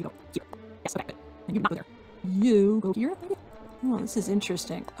 you go here. Yes, okay, good. And you not go there. You go here, maybe? Oh, this is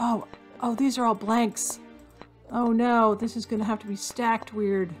interesting. Oh, these are all blanks. Oh no, this is gonna have to be stacked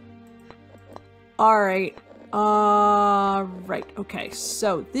weird. Alright. Right, okay,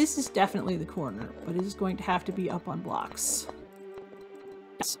 so this is definitely the corner, but it is going to have to be up on blocks.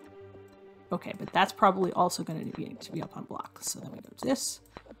 Yes. Okay, but that's probably also going to be up on blocks. So then we go to this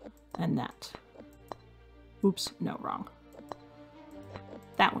and that. Oops, no, wrong.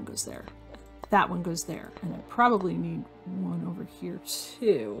 That one goes there. That one goes there. And I probably need one over here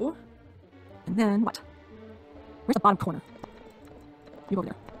too. And then what? Where's the bottom corner? You go over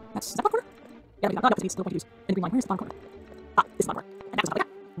there. That's the bottom corner? Yeah, no, it's still going to use in the green line. Where's the bottom corner? Ah, this is the bottom corner. And that goes up like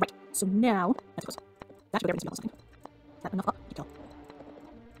that. Right. So now, that's close. That's where there needs to be on the sign. Is that enough up? Detail.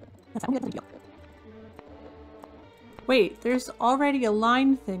 That's only detail. Wait, there's already a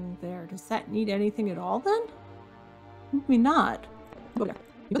line thing there. Does that need anything at all then? Maybe not. You go there.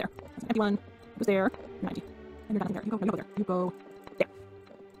 You go there. That's an empty one. It goes there. You're 90. And there's nothing there. You go there. You go there.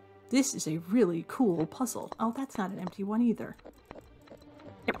 This is a really cool puzzle. Oh, that's not an empty one either.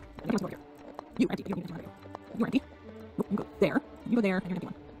 There we go. You empty. You empty. You're empty. You go there. You go there. And you're an empty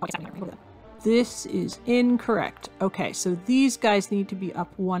one. Oh, I guess I'm here. You go there. This is incorrect. Okay, so these guys need to be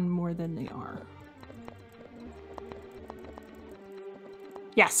up one more than they are.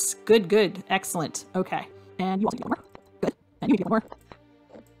 Yes, good, good, excellent. Okay, and you also need one more. Good, and you need one more.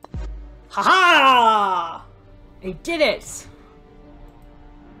 Ha-ha! I did it!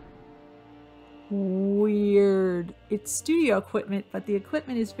 Weird. It's studio equipment, but the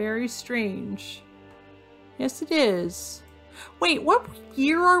equipment is very strange. Yes, it is. Wait, what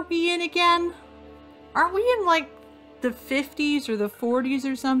year are we in again? Aren't we in like the 50s or the 40s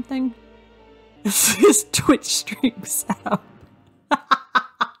or something? This Twitch stream sound.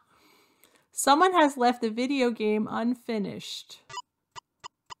 Someone has left the video game unfinished.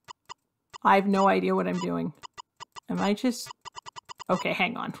 I have no idea what I'm doing. Am I just... Okay,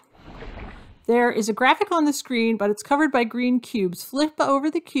 hang on. There is a graphic on the screen, but it's covered by green cubes. Flip over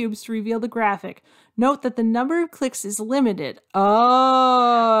the cubes to reveal the graphic. Note that the number of clicks is limited.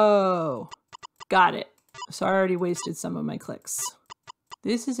 Oh, got it. So I already wasted some of my clicks.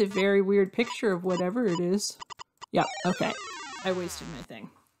 This is a very weird picture of whatever it is. Yep, okay. I wasted my thing.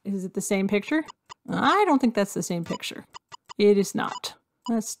 Is it the same picture? I don't think that's the same picture. It is not.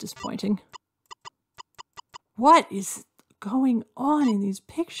 That's disappointing. What is going on in these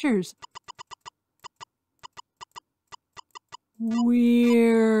pictures?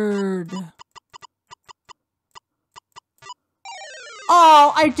 Weird.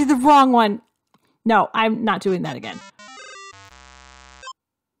 Oh, I did the wrong one. No, I'm not doing that again.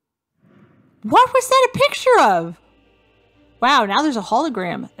 What was that a picture of? Wow, now there's a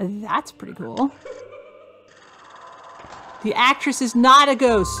hologram. That's pretty cool. The actress is not a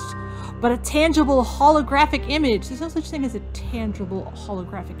ghost, but a tangible holographic image. There's no such thing as a tangible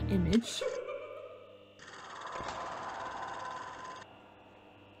holographic image.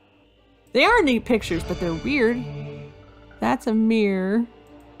 They are neat pictures, but they're weird. That's a mirror.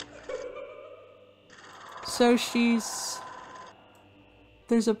 So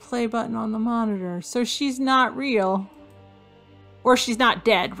there's a play button on the monitor. So she's not real. Or she's not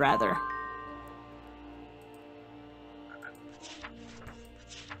dead, rather.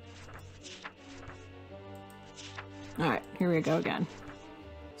 Alright, here we go again.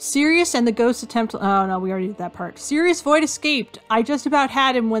 Sirius and the ghost attempt to— oh no, we already did that part. Sirius Void escaped. I just about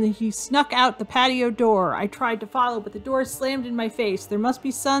had him when he snuck out the patio door. I tried to follow, but the door slammed in my face. There must be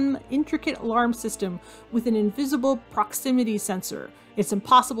some intricate alarm system with an invisible proximity sensor. It's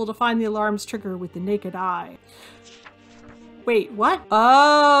impossible to find the alarm's trigger with the naked eye. Wait, what?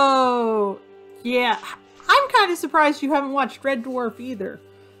 Oh, yeah. I'm kind of surprised you haven't watched Red Dwarf either.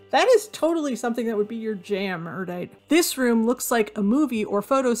 That is totally something that would be your jam, Erdite. This room looks like a movie or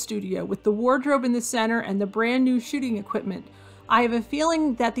photo studio with the wardrobe in the center and the brand new shooting equipment. I have a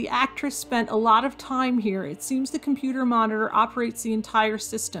feeling that the actress spent a lot of time here. It seems the computer monitor operates the entire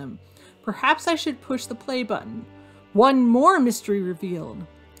system. Perhaps I should push the play button. One more mystery revealed.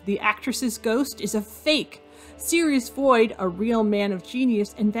 The actress's ghost is a fake. Sirius Void, a real man of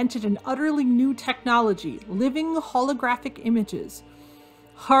genius, invented an utterly new technology, living holographic images.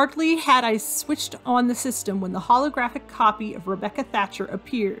 Hardly had I switched on the system when the holographic copy of Rebecca Thatcher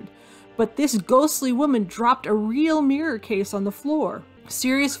appeared, but this ghostly woman dropped a real mirror case on the floor.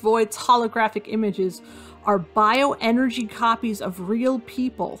 Sirius Void's holographic images are bioenergy copies of real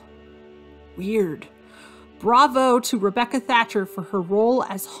people. Weird. Bravo to Rebecca Thatcher for her role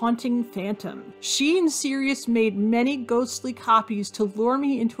as haunting phantom. She and Sirius made many ghostly copies to lure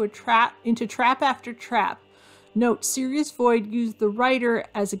me into trap after trap. Note, Sirius Void used the writer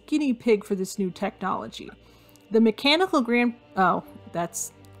as a guinea pig for this new technology. The mechanical oh,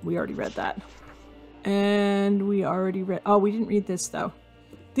 we already read that. And we already read— oh, we didn't read this though.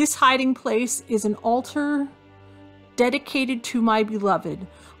 This hiding place is an altar dedicated to my beloved.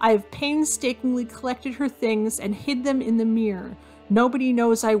 I have painstakingly collected her things and hid them in the mirror. Nobody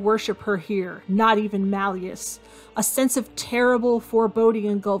knows I worship her here, not even Malleus. A sense of terrible foreboding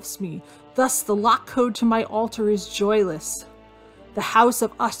engulfs me. Thus, the lock code to my altar is joyless. The House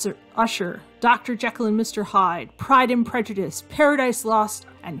of Usher, Dr. Jekyll and Mr. Hyde, Pride and Prejudice, Paradise Lost,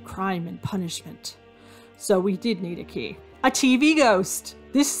 and Crime and Punishment. So we did need a key. A TV ghost!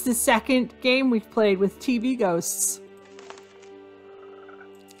 This is the second game we've played with TV ghosts.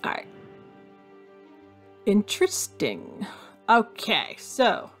 Alright. Interesting. Okay,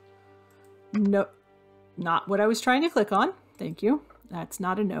 so. No, not what I was trying to click on. Thank you. That's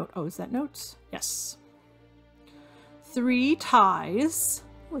not a note. Oh, is that notes? Yes. 3 ties.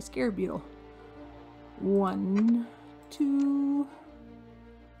 Oh, a scare beetle. 1, 2.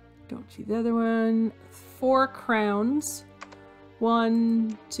 Don't see the other one. 4 crowns.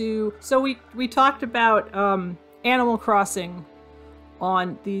 1, 2. So we talked about Animal Crossing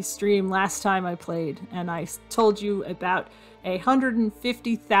on the stream last time I played, and I told you about a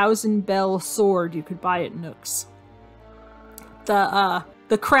 150,000 bell sword you could buy at Nook's.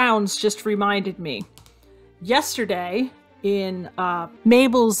 The crowns just reminded me. Yesterday in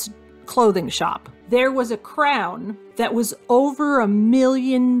Mabel's clothing shop, there was a crown that was over 1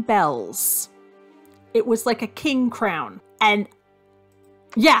 million bells. It was like a king crown. And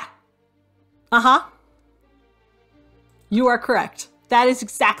yeah. Uh-huh. You are correct. That is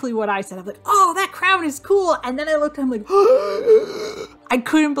exactly what I said. I'm like, oh, that crown is cool. And then I looked and I'm like, I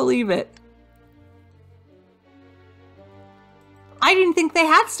couldn't believe it. I didn't think they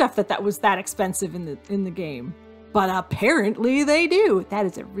had stuff that was that expensive in the game. But apparently they do. That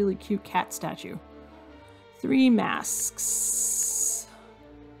is a really cute cat statue. 3 masks.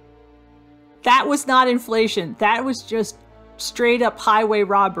 That was not inflation. That was just straight up highway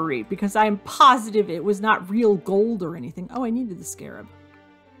robbery, because I'm positive it was not real gold or anything. Oh, I needed the scarab.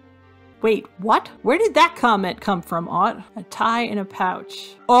 Wait, what? Where did that comment come from, Aught? A tie in a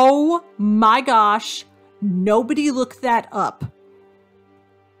pouch. Oh my gosh. Nobody looked that up.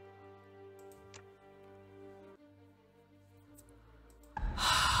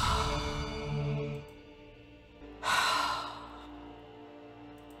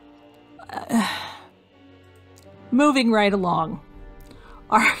 Moving right along.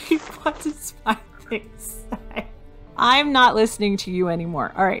 What does my thing say? I'm not listening to you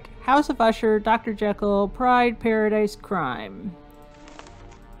anymore. All right. House of Usher, Dr. Jekyll, Pride, Paradise, Crime.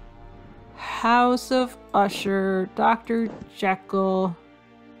 House of Usher, Dr. Jekyll,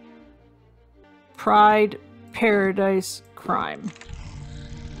 Pride, Paradise, Crime.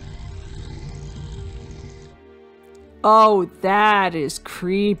 Oh, that is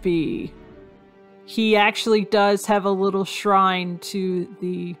creepy. He actually does have a little shrine to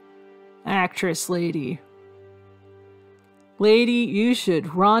the actress lady. Lady, you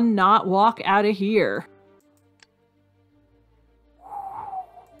should run, not walk out of here.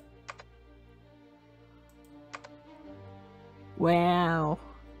 Wow.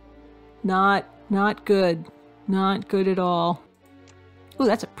 Not good. Not good at all. Oh,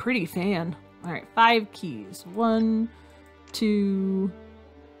 that's a pretty fan. All right, 5 keys. 1, 2,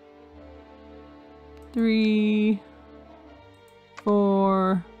 3,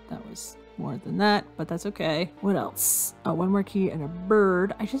 4. That was more than that, but that's okay. What else? Oh, 1 more key and a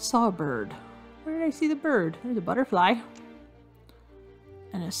bird. I just saw a bird. Where did I see the bird? There's a butterfly.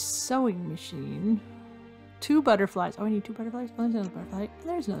 And a sewing machine. 2 butterflies. Oh, I need 2 butterflies. Oh, there's another butterfly.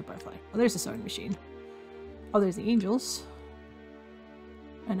 There's another butterfly. Oh, there's a sewing machine. Oh, there's the angels.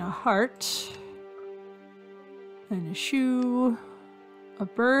 And a heart. And a shoe. A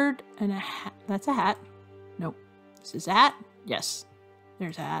bird and a hat. That's a hat. Nope. This is a hat? Yes.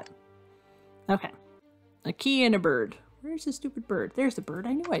 There's a hat. Okay. A key and a bird. Where's the stupid bird? There's the bird.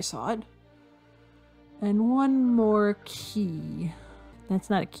 I knew I saw it. And 1 more key.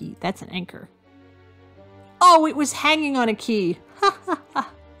 That's not a key. That's an anchor. Oh, it was hanging on a key. Ha ha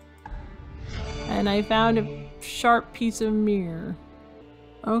ha. And I found a sharp piece of mirror.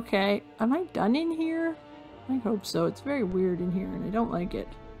 Okay. Am I done in here? I hope so. It's very weird in here and I don't like it.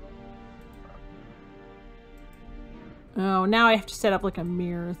 Oh, now I have to set up like a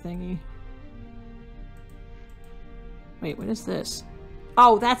mirror thingy. Wait, what is this?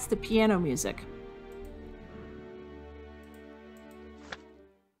 Oh, that's the piano music.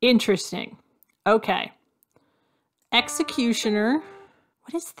 Interesting. Okay. Executioner.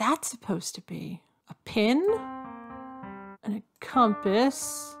 What is that supposed to be? A pin? And a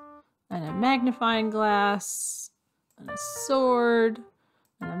compass? And a magnifying glass? And a sword?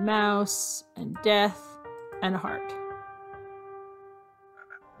 And a mouse? And death? And a heart.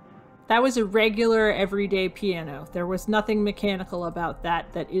 That was a regular everyday piano. There was nothing mechanical about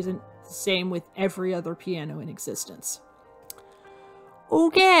that that isn't the same with every other piano in existence.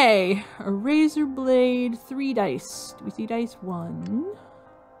 Okay, a razor blade, 3 dice. Do we see dice? 1,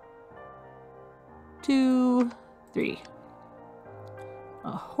 2, 3.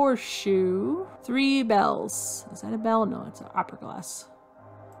 A horseshoe, 3 bells. Is that a bell? No, it's an opera glass.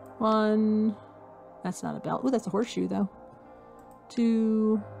 1, that's not a bell. Oh, that's a horseshoe though.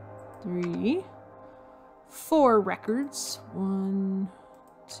 2, 3, 4 records. 1,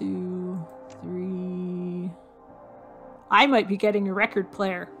 2, 3. I might be getting a record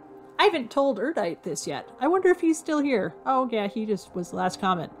player. I haven't told Erdite this yet. I wonder if he's still here. Oh yeah, he just was the last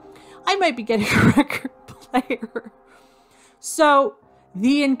comment. I might be getting a record player. So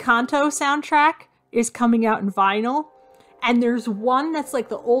the Encanto soundtrack is coming out in vinyl. And there's one that's like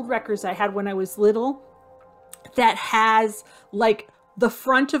the old records I had when I was little that has like the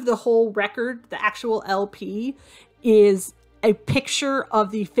front of the whole record, the actual LP, is a picture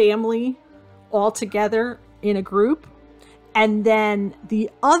of the family all together in a group. And then the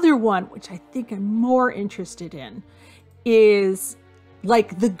other one, which I think I'm more interested in, is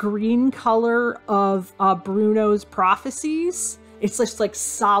like the green color of Bruno's Prophecies. It's just like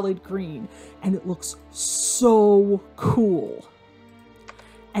solid green and it looks so cool.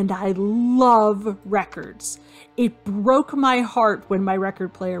 And I love records. It broke my heart when my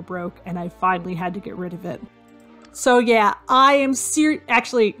record player broke and I finally had to get rid of it. So yeah, I am serious.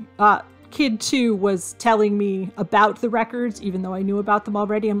 Actually, Kid 2 was telling me about the records, even though I knew about them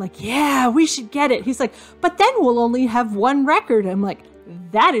already. I'm like, yeah, we should get it. He's like, but then we'll only have 1 record. I'm like,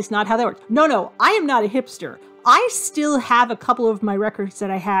 that is not how that works. No, I am not a hipster. I still have a couple of my records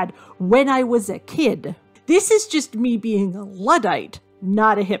that I had when I was a kid. This is just me being a Luddite,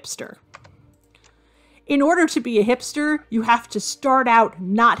 not a hipster. in order to be a hipster, you have to start out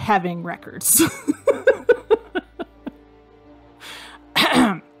not having records.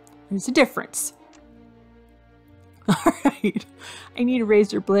 There's a difference. All right. I need a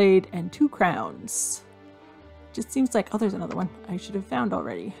razor blade and 2 crowns. Just seems like, oh, there's another one I should have found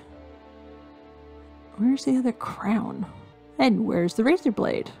already. Where's the other crown? And where's the razor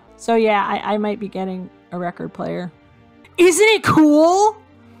blade? So yeah, I might be getting a record player. Isn't it cool?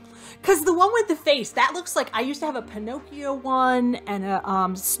 Because the one with the face, that looks like, I used to have a Pinocchio one and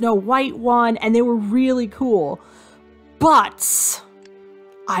a Snow White one, and they were really cool. But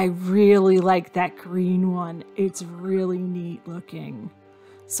I really like that green one. It's really neat looking.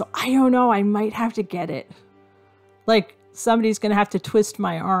 So I don't know, I might have to get it. Like, somebody's gonna have to twist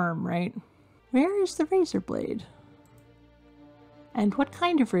my arm, right? Where is the razor blade? And what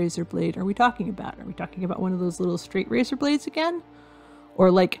kind of razor blade are we talking about? Are we talking about one of those little straight razor blades again?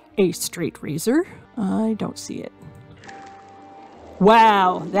 Or like a straight razor? I don't see it.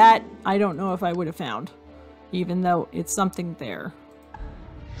 Wow, that I don't know if I would have found, even though it's something there.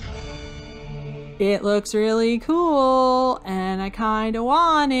 It looks really cool, and I kind of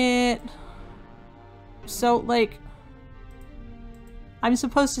want it. So, like, I'm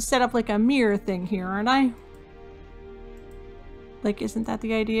supposed to set up like a mirror thing here, aren't I? Like, isn't that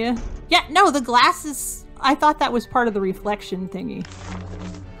the idea? Yeah, no, the glasses, I thought that was part of the reflection thingy.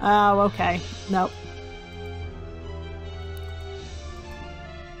 Oh, okay. Nope.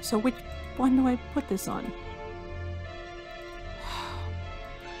 So which one do I put this on?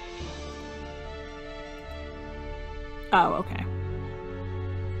 Oh, okay.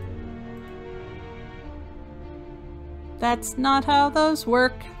 That's not how those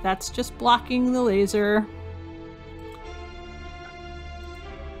work. That's just blocking the laser.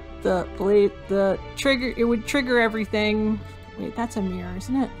 The blade, the trigger, it would trigger everything. Wait, that's a mirror,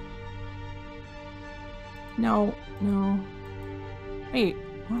 isn't it? No, no. Wait,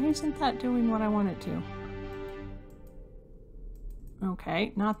 why isn't that doing what I want it to?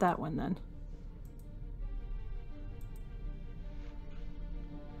 Okay, not that one then.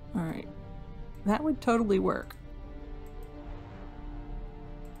 Alright. That would totally work.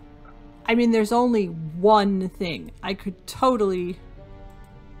 I mean, there's only one thing. I could totally...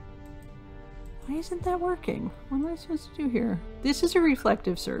 Why isn't that working? What am I supposed to do here? This is a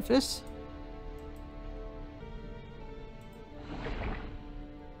reflective surface.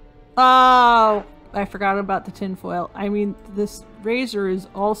 Oh! I forgot about the tinfoil. I mean, this razor is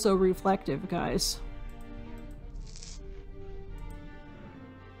also reflective, guys.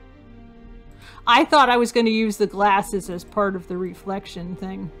 I thought I was going to use the glasses as part of the reflection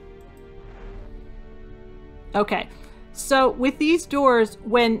thing. Okay, so with these doors,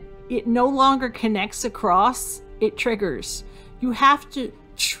 when it no longer connects across, it triggers. You have to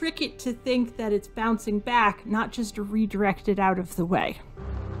trick it to think that it's bouncing back, not just redirect it out of the way.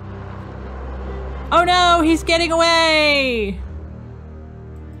 Oh no, he's getting away!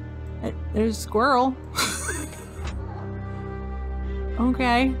 There's a squirrel.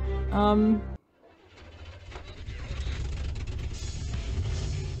 Okay,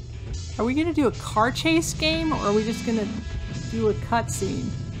 are we gonna do a car chase game, or are we just gonna do a cutscene?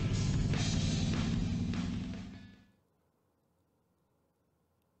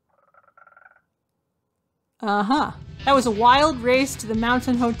 Uh-huh. That was a wild race to the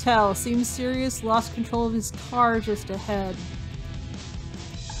mountain hotel. Seems serious, lost control of his car just ahead.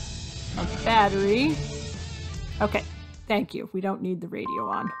 A battery. Okay, thank you. We don't need the radio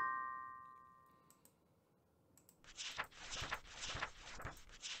on.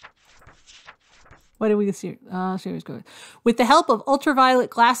 What did we see? With the help of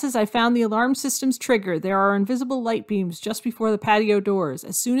ultraviolet glasses, I found the alarm system's trigger. There are invisible light beams just before the patio doors.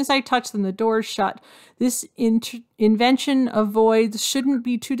 As soon as I touch them, the doors shut. This invention of Void's shouldn't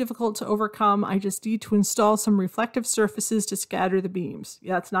be too difficult to overcome. I just need to install some reflective surfaces to scatter the beams.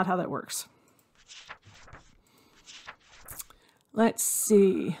 Yeah, that's not how that works. Let's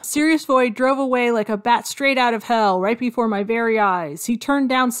see. Sirius Void drove away like a bat straight out of hell, right before my very eyes. He turned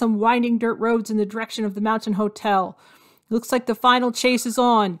down some winding dirt roads in the direction of the mountain hotel. Looks like the final chase is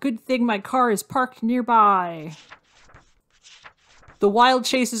on. Good thing my car is parked nearby. The wild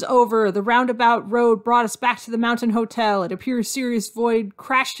chase is over. The roundabout road brought us back to the mountain hotel. It appears Sirius Void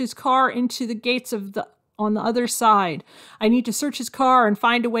crashed his car into the gates of on the other side. I need to search his car and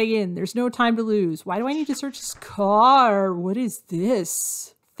find a way in. There's no time to lose. Why do I need to search his car? What is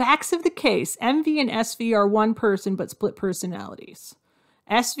this? Facts of the case. MV and SV are one person but split personalities.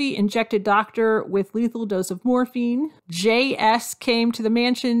 SV injected Doctor with lethal dose of morphine. JS came to the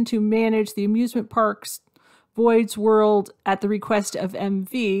mansion to manage the amusement park's Void's world at the request of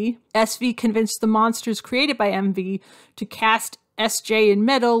MV. SV convinced the monsters created by MV to cast SJ in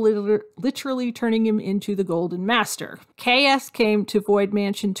metal, literally turning him into the Golden Master. KS came to Void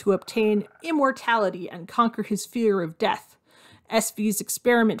Mansion to obtain immortality and conquer his fear of death. SV's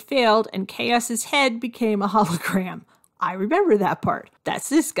experiment failed, and KS's head became a hologram. I remember that part. That's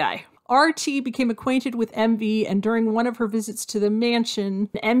this guy. RT became acquainted with MV, and during one of her visits to the mansion,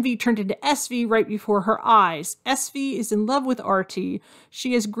 MV turned into SV right before her eyes. SV is in love with RT.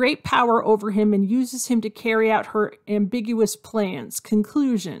 She has great power over him and uses him to carry out her ambiguous plans.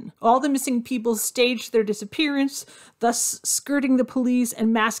 Conclusion. All the missing people staged their disappearance, thus skirting the police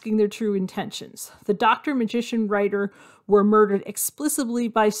and masking their true intentions. The doctor, magician, writer were murdered explicitly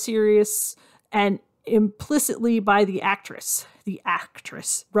by Sirius and implicitly by the actress. The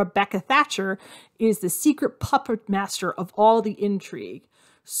actress, Rebecca Thatcher, is the secret puppet master of all the intrigue.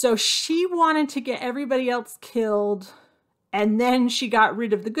 So she wanted to get everybody else killed, and then she got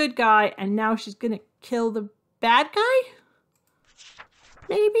rid of the good guy, and now she's gonna kill the bad guy?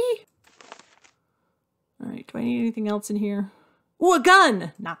 Maybe? Alright, do I need anything else in here? Ooh, a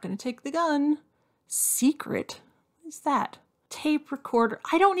gun! Not gonna take the gun. Secret? What is that? Tape recorder.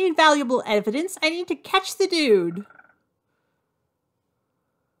 I don't need valuable evidence. I need to catch the dude.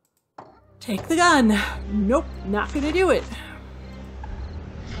 Take the gun. Nope, not gonna do it.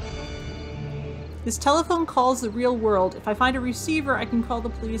 This telephone calls the real world. If I find a receiver, I can call the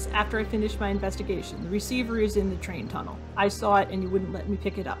police after I finish my investigation. The receiver is in the train tunnel. I saw it and you wouldn't let me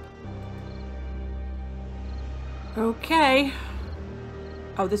pick it up. Okay.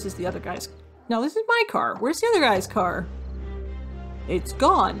 Oh, this is the other guy's. No, this is my car. Where's the other guy's car? It's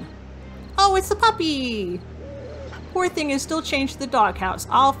gone. Oh, it's the puppy. Poor thing is still chained to the doghouse.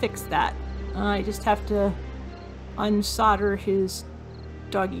 I'll fix that. I just have to unsolder his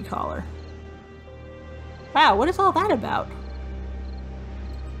doggy collar. Wow, what is all that about?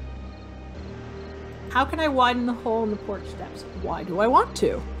 How can I widen the hole in the porch steps? Why do I want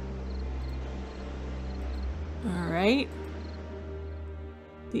to? Alright.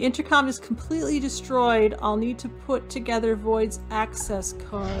 The intercom is completely destroyed. I'll need to put together Void's access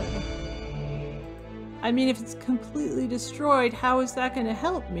card. I mean, if it's completely destroyed, how is that going to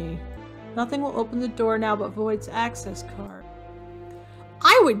help me? Nothing will open the door now but Void's access card.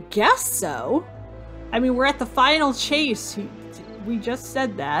 I would guess so. I mean, we're at the final chase. We just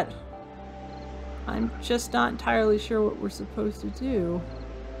said that. I'm just not entirely sure what we're supposed to do.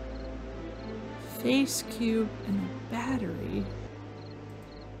 Face cube and a battery.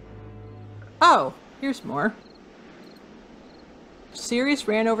 Oh, here's more. Sirius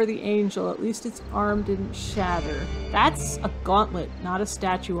ran over the angel. At least its arm didn't shatter. That's a gauntlet, not a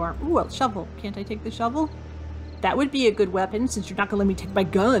statue arm. Ooh, a shovel. Can't I take the shovel? That would be a good weapon, since you're not gonna let me take my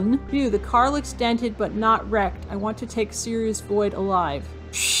gun. Phew, the car looks dented, but not wrecked. I want to take Sirius Void alive.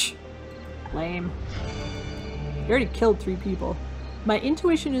 Shh. Lame. You already killed 3 people. My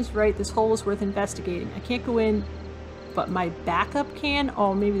intuition is right. This hole is worth investigating. I can't go in, but my backup can?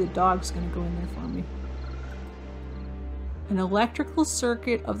 Oh, maybe the dog's gonna go in there for me. An electrical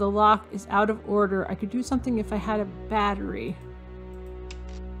circuit of the lock is out of order. I could do something if I had a battery.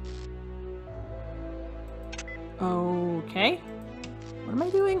 Okay. What am I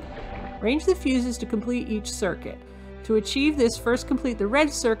doing? Arrange the fuses to complete each circuit. To achieve this, first complete the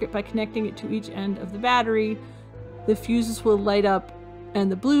red circuit by connecting it to each end of the battery. The fuses will light up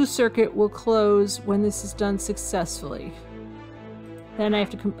and the blue circuit will close when this is done successfully. Then I have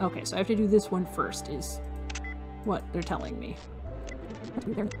to okay, so I have to do this one first, is what they're telling me.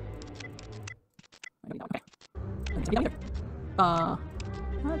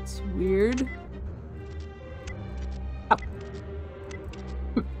 That's weird. Oh.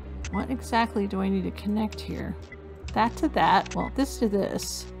 What exactly do I need to connect here? That to that, well, this to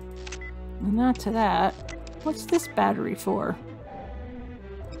this, and that to that. What's this battery for?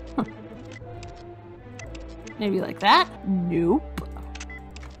 Huh. Maybe like that? Nope.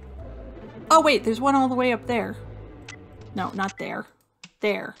 Oh wait, there's one all the way up there. No, not there.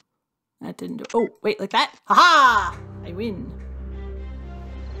 There. That didn't do- oh, wait, like that? Aha! I win.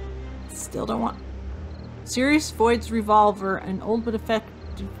 Still don't want- Sirius Void's revolver, an old but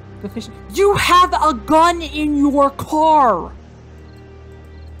effective- efficient- You have a gun in your car!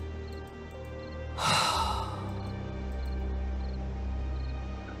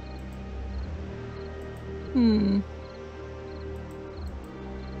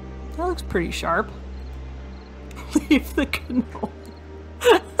 That looks pretty sharp. Leave the canola.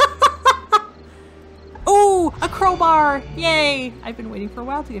 Oh, a crowbar! Yay! I've been waiting for a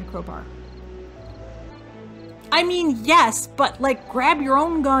while to get a crowbar. I mean, yes, but like, grab your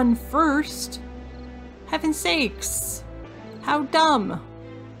own gun first. Heaven's sakes! How dumb!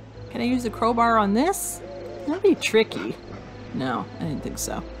 Can I use the crowbar on this? That'd be tricky. No, I didn't think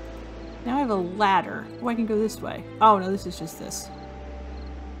so. Now I have a ladder. Oh, I can go this way. Oh no, this is just this.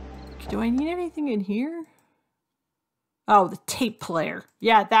 Do I need anything in here? Oh, the tape player.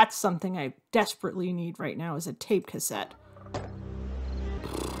 Yeah, that's something I desperately need right now, is a tape cassette.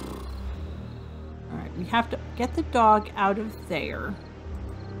 Alright, we have to get the dog out of there.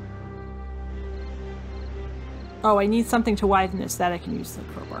 Oh, I need something to widen this. That I can use the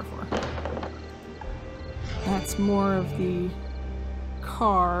crowbar for. That's more of the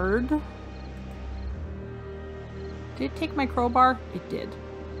card. Did it take my crowbar? It did.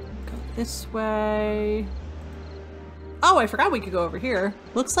 Go this way. Oh, I forgot we could go over here.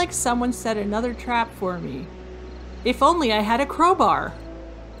 Looks like someone set another trap for me. If only I had a crowbar.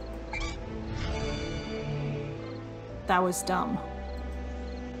 That was dumb.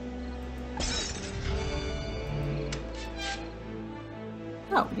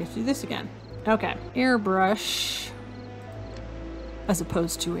 Oh, we have to do this again. Okay. Airbrush. As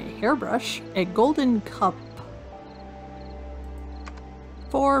opposed to a hairbrush. A golden cup.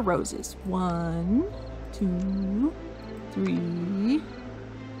 4 roses. 1, 2, 3.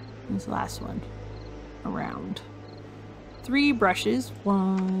 Where's the last one? Around. 3 brushes.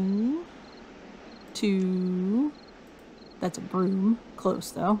 1, 2. That's a broom.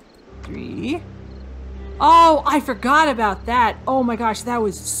 Close though. 3. Oh, I forgot about that. Oh my gosh, that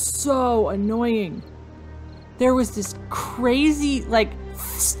was so annoying. There was this crazy, like,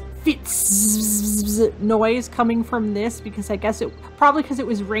 noise coming from this because I guess probably because it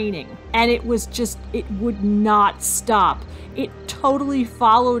was raining. And it was just, it would not stop. It totally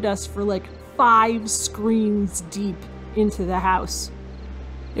followed us for like 5 screens deep into the house.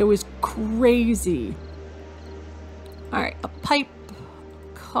 It was crazy. All right, a pipe,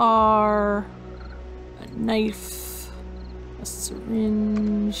 car, a knife, a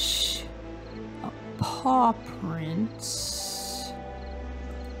syringe, a paw print,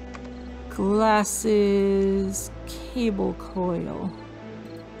 glasses, cable coil,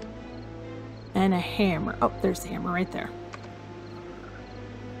 and a hammer. Oh, there's the hammer right there.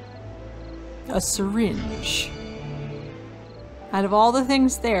 A syringe. Out of all the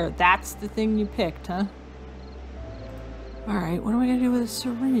things there, that's the thing you picked, huh? Alright, what am I gonna do with a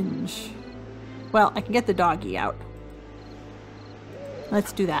syringe? Well, I can get the doggy out.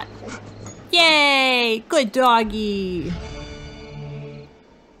 Let's do that. Yay! Good doggy!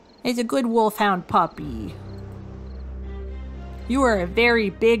 He's a good wolfhound puppy. You are a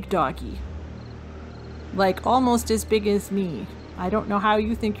very big doggy. Like, almost as big as me. I don't know how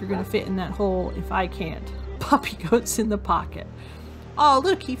you think you're gonna fit in that hole if I can't. Puppy goes in the pocket. Oh,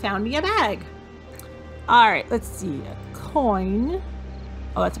 look, he found me a bag. Alright, let's see. A coin.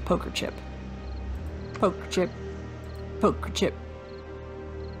 Oh, that's a poker chip. Poker chip. Poker chip.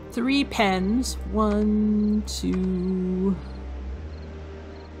 3 pens. 1, 2.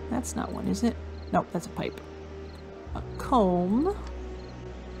 That's not one, is it? Nope, that's a pipe. A comb.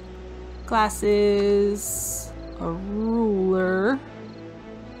 Glasses. A ruler.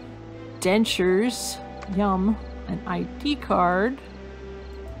 Dentures. Yum. An ID card.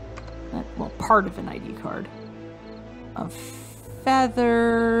 Well, part of an ID card. A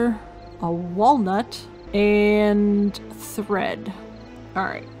feather. A walnut. And thread.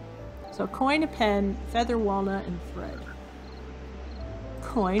 Alright. So coin, a pen, feather, walnut, and thread.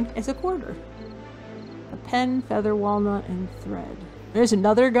 Coin is a quarter. A pen, feather, walnut, and thread. There's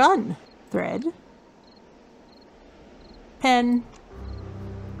another gun. Thread. Pen.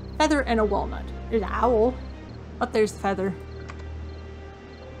 Feather, and a walnut. There's an owl. Oh, there's the feather.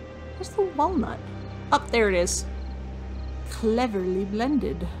 Where's the walnut? Oh, there it is. Cleverly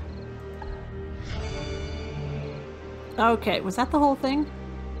blended. Okay, was that the whole thing?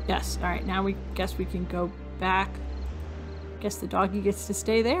 Yes. Alright, now we guess we can go back. Guess the doggy gets to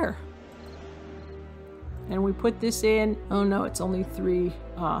stay there. And we put this in. Oh no, it's only 3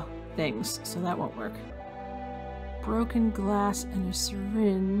 things, so that won't work. Broken glass and a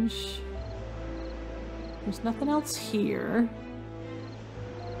syringe. There's nothing else here.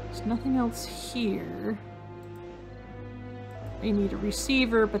 There's nothing else here. I need a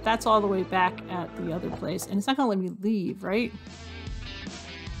receiver, but that's all the way back at the other place. And it's not gonna let me leave, right?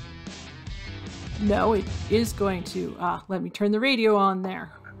 No, it is going to let me turn the radio on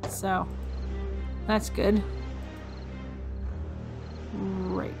there. So, that's good.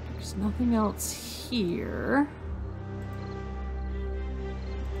 Right, there's nothing else here.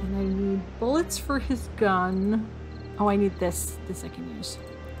 And I need bullets for his gun. Oh, I need this. This I can use.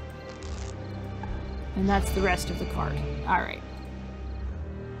 And that's the rest of the card. Alright.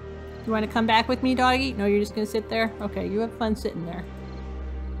 You want to come back with me, doggy? No, you're just going to sit there? Okay, you have fun sitting there.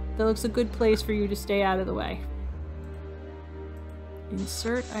 That looks a good place for you to stay out of the way.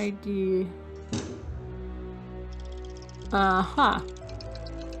 Insert ID. Uh-huh.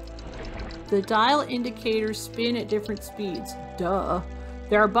 The dial indicators spin at different speeds. Duh.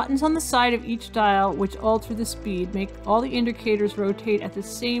 There are buttons on the side of each dial which alter the speed, make all the indicators rotate at the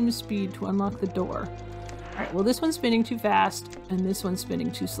same speed to unlock the door. Alright, well this one's spinning too fast, and this one's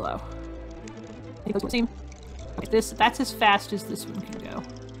spinning too slow. I think those are the same. Okay, that's as fast as this one can go.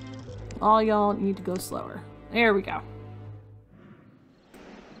 All y'all need to go slower. There we go.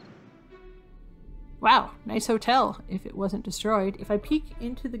 Wow, nice hotel, if it wasn't destroyed. If I peek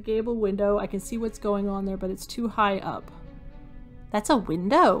into the gable window, I can see what's going on there, but it's too high up. That's a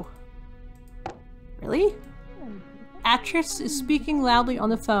window? Really? Actress is speaking loudly on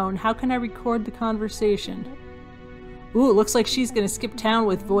the phone. How can I record the conversation? Ooh, it looks like she's gonna skip town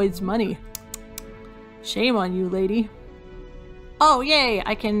with Void's money. Shame on you, lady. Oh, yay!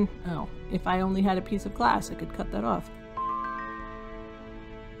 I can... Oh, if I only had a piece of glass, I could cut that off.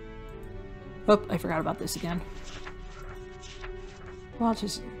 Oh, I forgot about this again. Well, I'll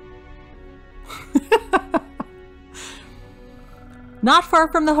just... Not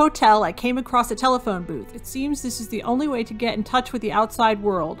far from the hotel, I came across a telephone booth. It seems this is the only way to get in touch with the outside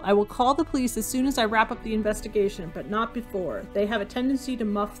world. I will call the police as soon as I wrap up the investigation, but not before. They have a tendency to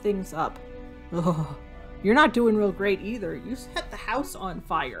muff things up. Ugh. You're not doing real great either. You set the house on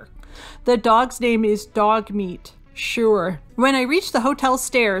fire. The dog's name is Dog Meat. Sure. When I reached the hotel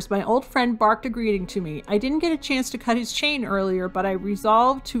stairs, my old friend barked a greeting to me. I didn't get a chance to cut his chain earlier, but I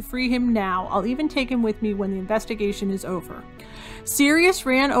resolved to free him now. I'll even take him with me when the investigation is over. Sirius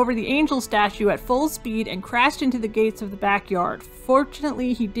ran over the angel statue at full speed and crashed into the gates of the backyard.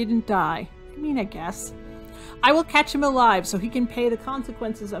 Fortunately, he didn't die. I mean, I guess. I will catch him alive so he can pay the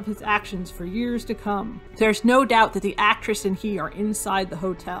consequences of his actions for years to come. There's no doubt that the actress and he are inside the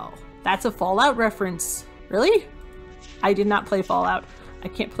hotel. That's a Fallout reference. Really? I did not play Fallout. I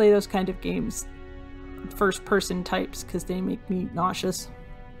can't play those kind of games. First-person types, because they make me nauseous.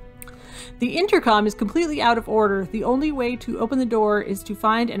 The intercom is completely out of order. The only way to open the door is to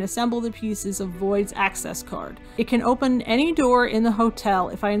find and assemble the pieces of Void's access card. It can open any door in the hotel.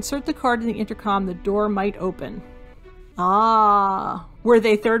 If I insert the card in the intercom, the door might open. Ah. Were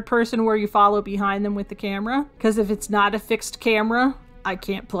they third person where you follow behind them with the camera? Because if it's not a fixed camera, I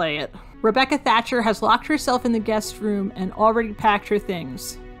can't play it. Rebecca Thatcher has locked herself in the guest room and already packed her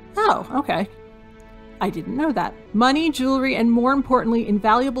things. Oh, okay. I didn't know that. Money, jewelry, and more importantly,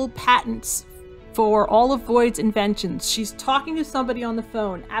 invaluable patents for all of Void's inventions. She's talking to somebody on the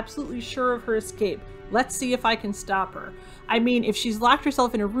phone, absolutely sure of her escape. Let's see if I can stop her. I mean, if she's locked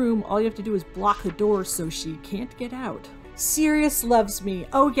herself in a room, all you have to do is block the door so she can't get out. Sirius loves me.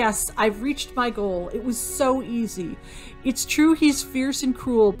 Oh yes, I've reached my goal. It was so easy. It's true he's fierce and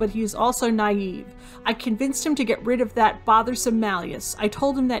cruel, but he is also naive. I convinced him to get rid of that bothersome Malleus. I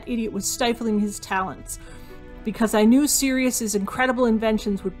told him that idiot was stifling his talents, because I knew Sirius's incredible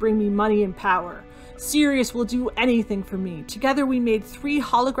inventions would bring me money and power. Sirius will do anything for me. Together we made 3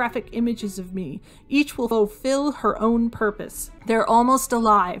 holographic images of me. Each will fulfill her own purpose. They're almost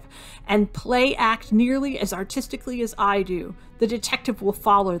alive, and act nearly as artistically as I do. The detective will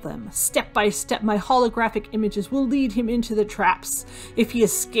follow them. Step by step, my holographic images will lead him into the traps. If he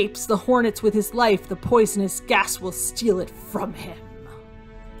escapes the hornets with his life, the poisonous gas will steal it from him.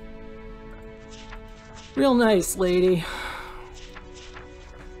 Real nice, lady.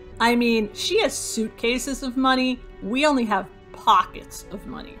 I mean, she has suitcases of money. We only have pockets of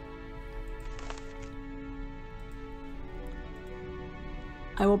money.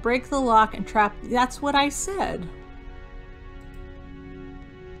 I will break the lock and trap... That's what I said.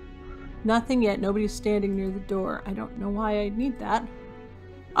 Nothing yet. Nobody's standing near the door. I don't know why I'd need that.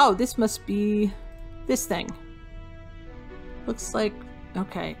 Oh, this must be this thing. Looks like...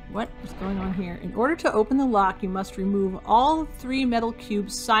 Okay, what is going on here? In order to open the lock, you must remove all 3 metal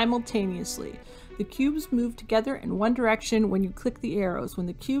cubes simultaneously. The cubes move together in one direction when you click the arrows. When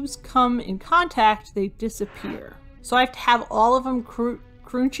the cubes come in contact, they disappear. So I have to have all of them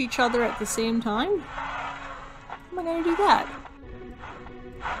crunch each other at the same time? How am I going to do that?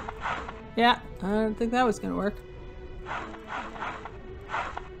 Yeah, I don't think that was going to work.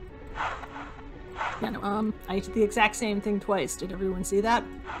 Yeah, no, I did the exact same thing twice. Did everyone see that?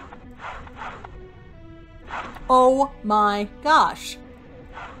 Oh my gosh.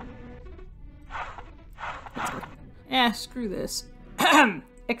 Screw this.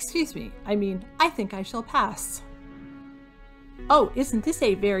 Excuse me. I mean, I think I shall pass. Oh, isn't this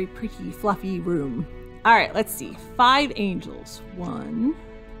a very pretty, fluffy room? All right, let's see. 5 angels. 1,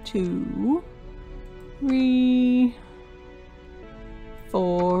 2, 3,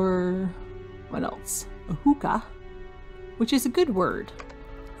 4. What else? A hookah, which is a good word.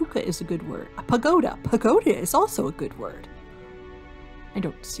 Hookah is a good word. A pagoda. Pagoda is also a good word. I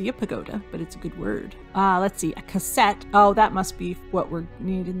don't see a pagoda, but it's a good word. Let's see. A cassette. Oh, that must be what we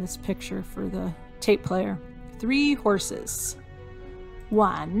need in this picture for the tape player. 3 horses.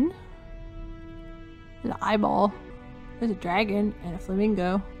 1. There's an eyeball. There's a dragon and a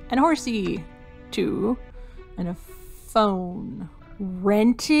flamingo and a horsey. 2. And a phone.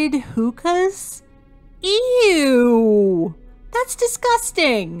 Rented hookahs? Ew! That's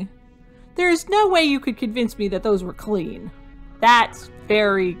disgusting! There's no way you could convince me that those were clean. That's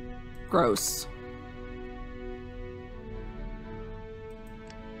very gross.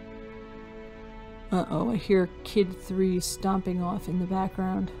 Uh-oh, I hear Kid 3 stomping off in the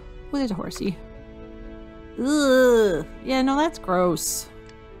background. Oh, there's a horsey. Ugh! Yeah, no, that's gross.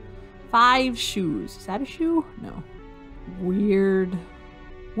 5 shoes. Is that a shoe? No. Weird.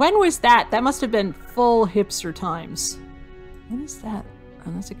 When was that? That must have been full hipster times. What is that?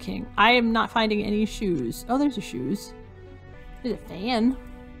 Oh, that's a king. I am not finding any shoes. Oh, there's a shoes. There's a fan.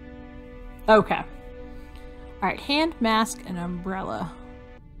 Okay. Alright, hand, mask, and umbrella.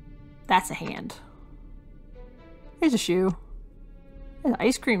 That's a hand. There's a shoe. There's an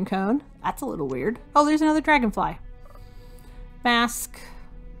ice cream cone. That's a little weird. Oh, there's another dragonfly. Mask.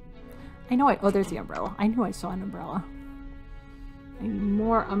 I know oh, there's the umbrella. I knew I saw an umbrella. I need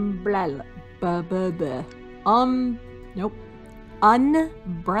more umbrella. Nope.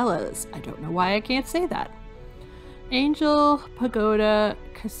 Umbrellas. I don't know why I can't say that. Angel, pagoda,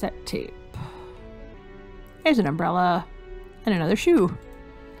 cassette tape. There's an umbrella. And another shoe.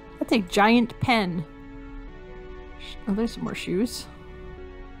 That's a giant pen. Oh, there's some more shoes.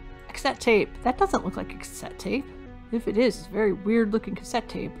 A cassette tape. That doesn't look like a cassette tape. If it is, it's very weird looking cassette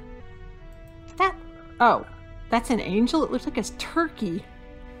tape. That... Oh. That's an angel? It looks like a turkey.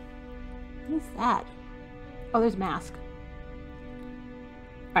 What is that? Oh, there's a mask.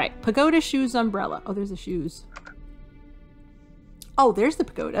 Alright, pagoda, shoes, umbrella. Oh, there's the shoes. Oh, there's the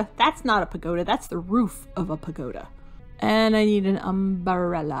pagoda. That's not a pagoda. That's the roof of a pagoda. And I need an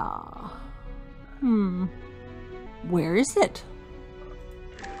umbrella. Where is it?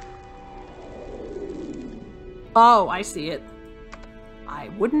 Oh, I see it. I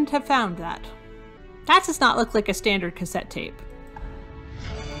wouldn't have found that. That does not look like a standard cassette tape.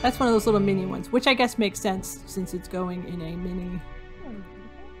 That's one of those little mini ones, which I guess makes sense since it's going in a mini...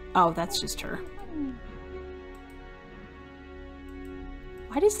 Oh, that's just her.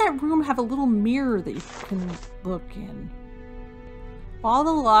 Why does that room have a little mirror that you can look in? All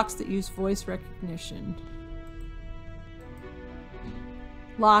the locks that use voice recognition.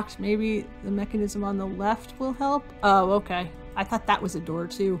 Locked. Maybe the mechanism on the left will help? Oh, okay. I thought that was a door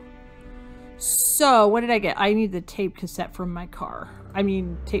too. So, what did I get? I need the tape cassette from my car. I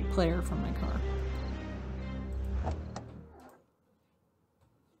mean, tape player from my car.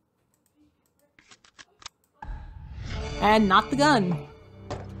 And not the gun.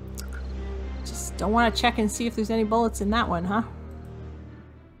 Just don't want to check and see if there's any bullets in that one, huh?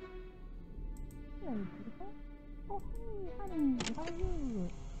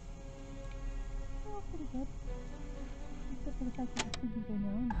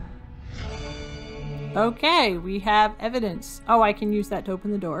 Okay, we have evidence. Oh, I can use that to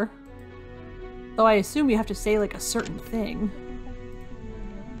open the door. Though I assume you have to say like a certain thing.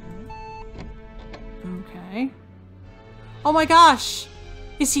 Okay. Oh my gosh!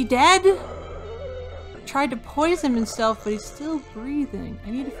 Is he dead? Tried to poison himself, but he's still breathing.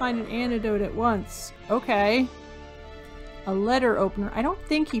 I need to find an antidote at once. Okay. A letter opener. I don't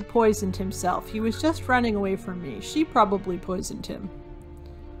think he poisoned himself. He was just running away from me. She probably poisoned him.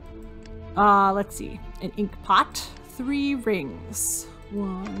 Let's see. An ink pot. 3 rings.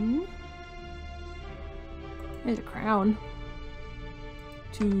 1. There's a crown.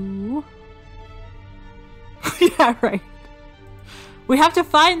 2. Yeah, right. We have to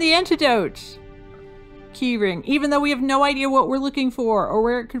find the antidote. Keyring. Even though we have no idea what we're looking for or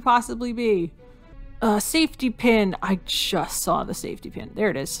where it could possibly be. Safety pin. I just saw the safety pin. There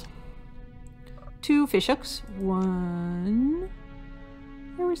it is. 2 fishhooks. 1.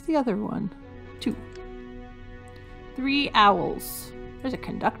 Where was the other one? 2. 3 owls. There's a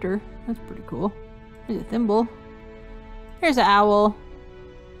conductor. That's pretty cool. There's a thimble. There's an owl.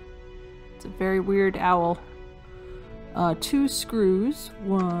 It's a very weird owl. 2 screws.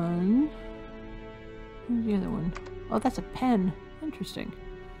 1. Where's the other one? Oh, that's a pen. Interesting.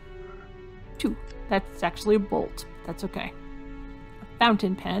 2. That's actually a bolt. That's okay. A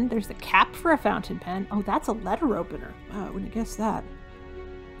fountain pen. There's the cap for a fountain pen. Oh, that's a letter opener. Wow, I wouldn't have guessed that.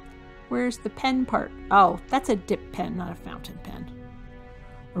 Where's the pen part? Oh, that's a dip pen, not a fountain pen.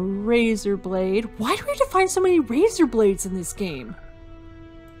 A razor blade. Why do we have to find so many razor blades in this game?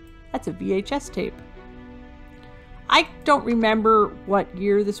 That's a VHS tape. I don't remember what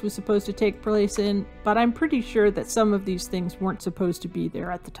year this was supposed to take place in, but I'm pretty sure that some of these things weren't supposed to be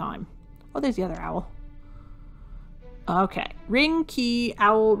there at the time. Oh, there's the other owl. Okay. Ring, key,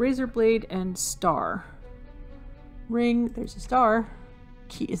 owl, razor blade, and star. Ring, there's a star.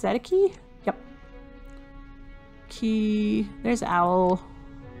 Key, is that a key? Yep. Key, there's owl.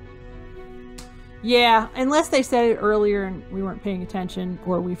 Yeah, unless they said it earlier and we weren't paying attention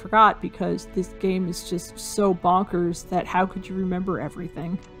or we forgot, because this game is just so bonkers that how could you remember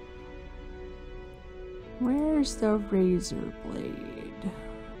everything? Where's the razor blade?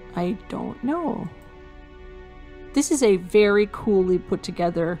 I don't know. This is a very coolly put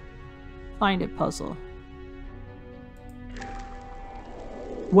together find it puzzle.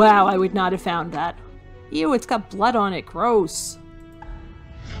 Wow, I would not have found that. Ew, it's got blood on it. Gross.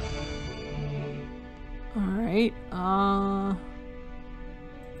 Alright,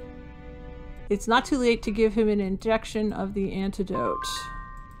 it's not too late to give him an injection of the antidote.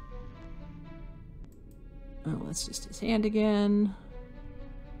 Oh, that's just his hand again.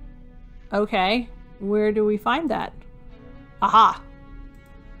 Okay, where do we find that? Aha!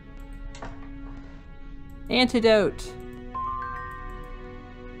 Antidote.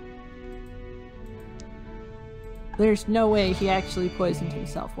 There's no way he actually poisoned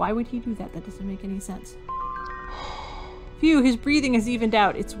himself. Why would he do that? That doesn't make any sense. Phew, his breathing has evened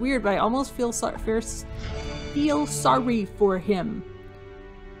out. It's weird, but I almost feel sorry for him.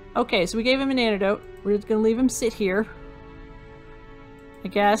 Okay, so we gave him an antidote. We're just gonna leave him sit here. I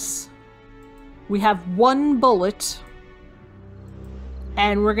guess. We have one bullet.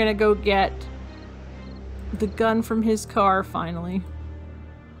 And we're gonna go get the gun from his car, finally.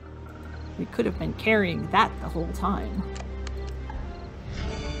 We could have been carrying that the whole time.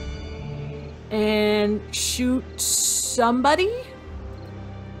 And shoot somebody?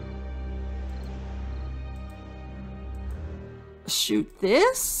 Shoot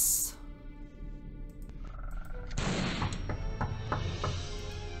this?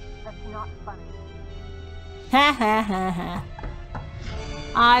 That's not funny. Ha ha ha ha.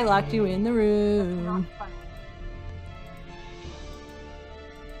 I locked you in the room. Not funny.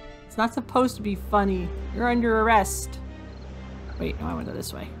 It's not supposed to be funny. You're under arrest. Wait, no, I want to go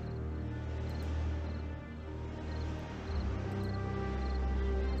this way.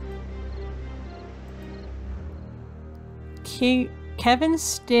 Kevin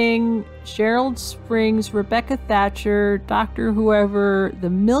Sting, Gerald Springs, Rebecca Thatcher, Dr. Whoever, the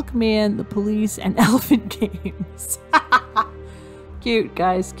Milkman, the Police, and Elephant Games. Cute,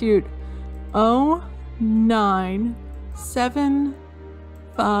 guys, cute.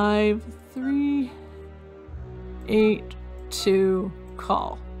 0975382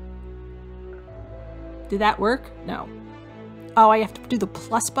 call. Did that work? No. Oh, I have to do the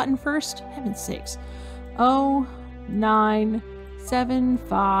plus button first? Heaven's sakes.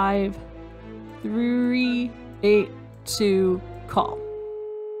 0975382 call.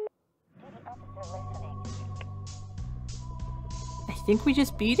 I think we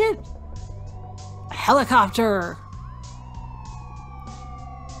just beat it? A helicopter!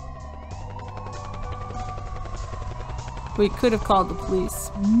 We could have called the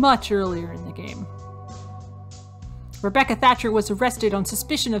police much earlier in the game. Rebecca Thatcher was arrested on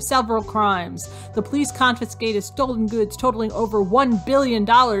suspicion of several crimes. The police confiscated stolen goods totaling over $1 billion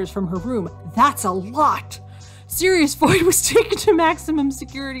from her room. That's a lot! Sirius Void was taken to maximum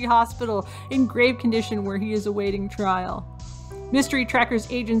security hospital in grave condition where he is awaiting trial. Mystery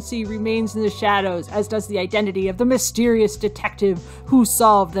Tracker's agency remains in the shadows, as does the identity of the mysterious detective who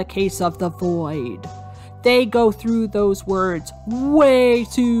solved the case of the Void. They go through those words way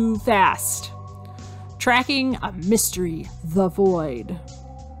too fast. Tracking a mystery, the Void.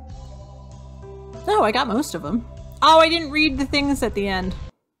 Oh, I got most of them. Oh, I didn't read the things at the end.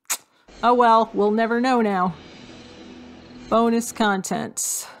 Oh well, we'll never know now. Bonus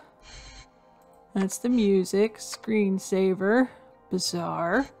content. That's the music, screensaver,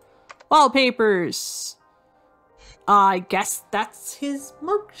 bizarre. Wallpapers. I guess that's his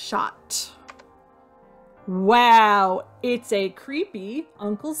mugshot. Wow, it's a creepy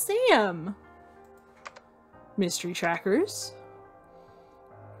Uncle Sam. Mystery Trackers.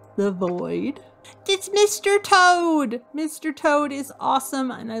 The Void. It's Mr. Toad! Mr. Toad is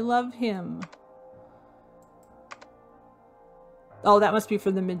awesome and I love him. Oh, that must be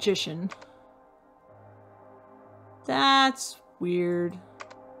for the magician. That's weird.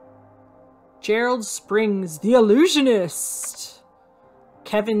 Gerald Springs, the illusionist.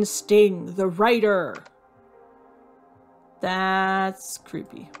 Kevin Sting, the writer. That's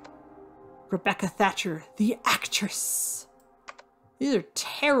creepy. Rebecca Thatcher, the actress. These are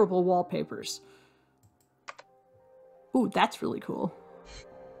terrible wallpapers. Ooh, that's really cool.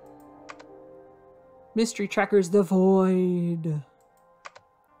 Mystery Trackers, The Void.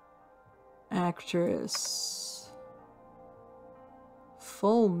 Actress.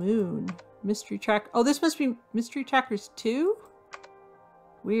 Full Moon. Mystery Track. Oh, this must be Mystery Trackers 2?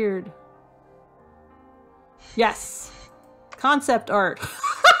 Weird. Yes. Concept art.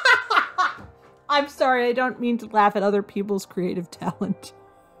 I'm sorry, I don't mean to laugh at other people's creative talent.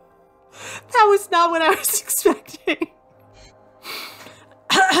 That was not what I was expecting.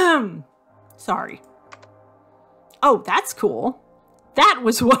 Sorry. Oh, that's cool. That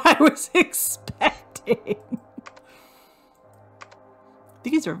was what I was expecting.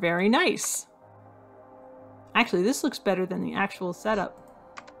 These are very nice. Actually, this looks better than the actual setup.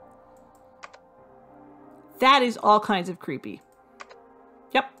 That is all kinds of creepy.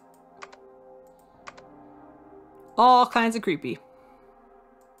 Yep. All kinds of creepy.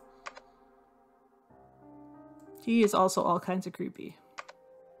 He is also all kinds of creepy.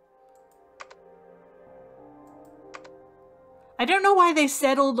 I don't know why they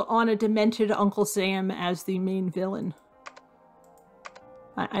settled on a demented Uncle Sam as the main villain.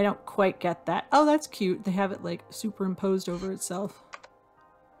 I don't quite get that. Oh, that's cute. They have it like superimposed over itself.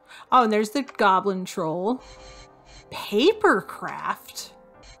 Oh, and there's the goblin troll. Papercraft?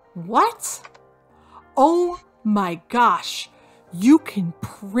 What? Oh my gosh. You can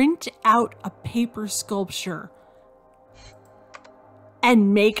print out a paper sculpture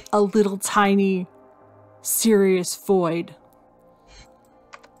and make a little tiny Sirius Void.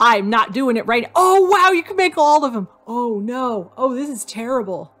 I'm not doing it right. Oh, wow, you can make all of them. Oh, no. Oh, this is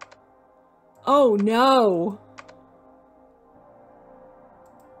terrible. Oh, no.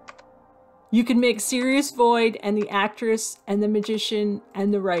 You can make Sirius Void and the actress and the magician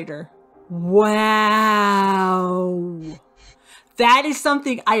and the writer. Wow. That is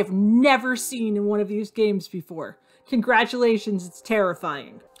something I have never seen in one of these games before. Congratulations, it's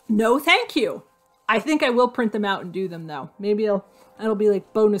terrifying. No, thank you. I think I will print them out and do them, though. Maybe that'll be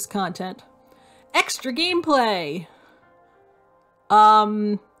like bonus content. Extra gameplay.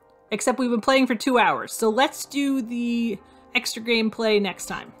 Except we've been playing for 2 hours. So let's do the extra gameplay next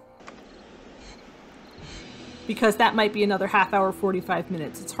time. Because that might be another half hour, 45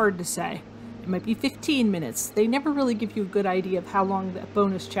 minutes. It's hard to say. It might be 15 minutes. They never really give you a good idea of how long that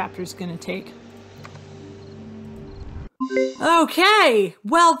bonus chapter is going to take. Okay,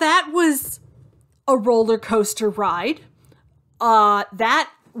 well, that was a roller coaster ride. That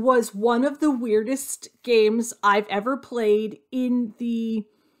was one of the weirdest games I've ever played in the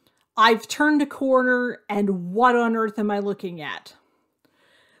I've turned a corner and what on earth am I looking at?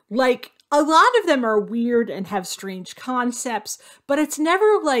 Like, a lot of them are weird and have strange concepts, but it's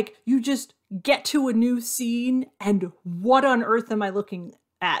never like you just get to a new scene and what on earth am I looking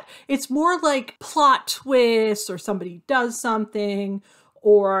at? It's more like plot twists or somebody does something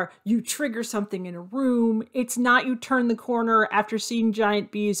or you trigger something in a room. It's not you turn the corner after seeing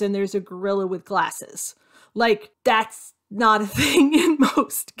giant bees and there's a gorilla with glasses. Like, that's not a thing in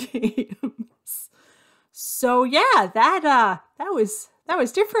most games. So yeah, that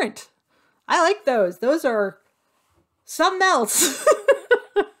was different. I like those. Those are something else.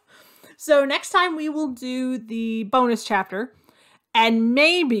 So next time we will do the bonus chapter and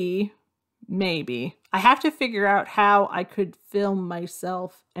maybe I have to figure out how I could film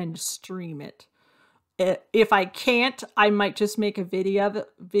myself and stream it. If I can't, I might just make a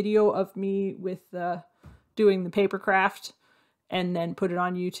video of me with doing the papercraft and then put it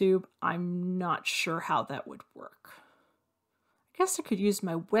on YouTube. I'm not sure how that would work. I guess I could use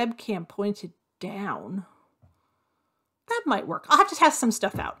my webcam pointed down. That might work. I'll have to test some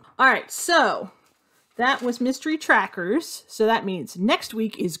stuff out. All right, so that was Mystery Trackers. So that means next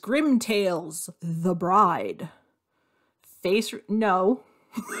week is Grim Tales, The Bride. No.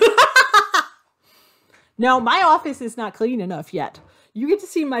 No, my office is not clean enough yet. You get to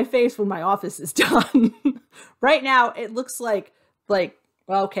see my face when my office is done. Right now, it looks like,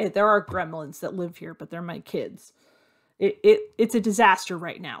 well, okay, there are gremlins that live here, but they're my kids. It's a disaster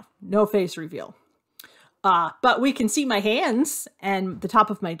right now. No face reveal. But we can see my hands and the top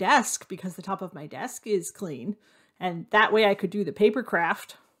of my desk because the top of my desk is clean. And that way I could do the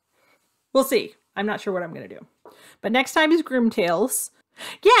papercraft. We'll see. I'm not sure what I'm going to do. But next time is Grim Tales.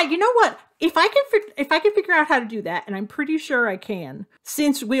 Yeah, you know what? If I can figure out how to do that, and I'm pretty sure I can,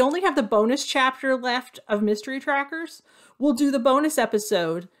 since we only have the bonus chapter left of Mystery Trackers, we'll do the bonus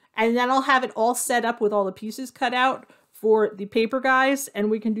episode, and then I'll have it all set up with all the pieces cut out for the paper guys,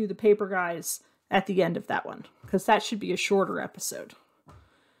 and we can do the paper guys at the end of that one, because that should be a shorter episode.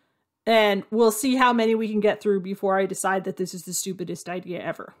 And we'll see how many we can get through before I decide that this is the stupidest idea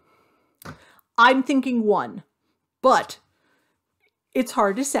ever. I'm thinking 1, but it's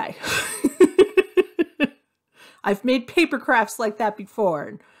hard to say. I've made paper crafts like that before,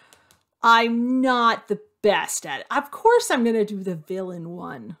 and I'm not the best at it. Of course I'm going to do the villain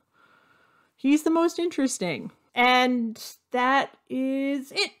one. He's the most interesting. And that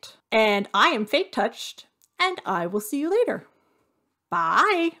is it. And I am Fake Touched, and I will see you later.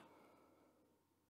 Bye!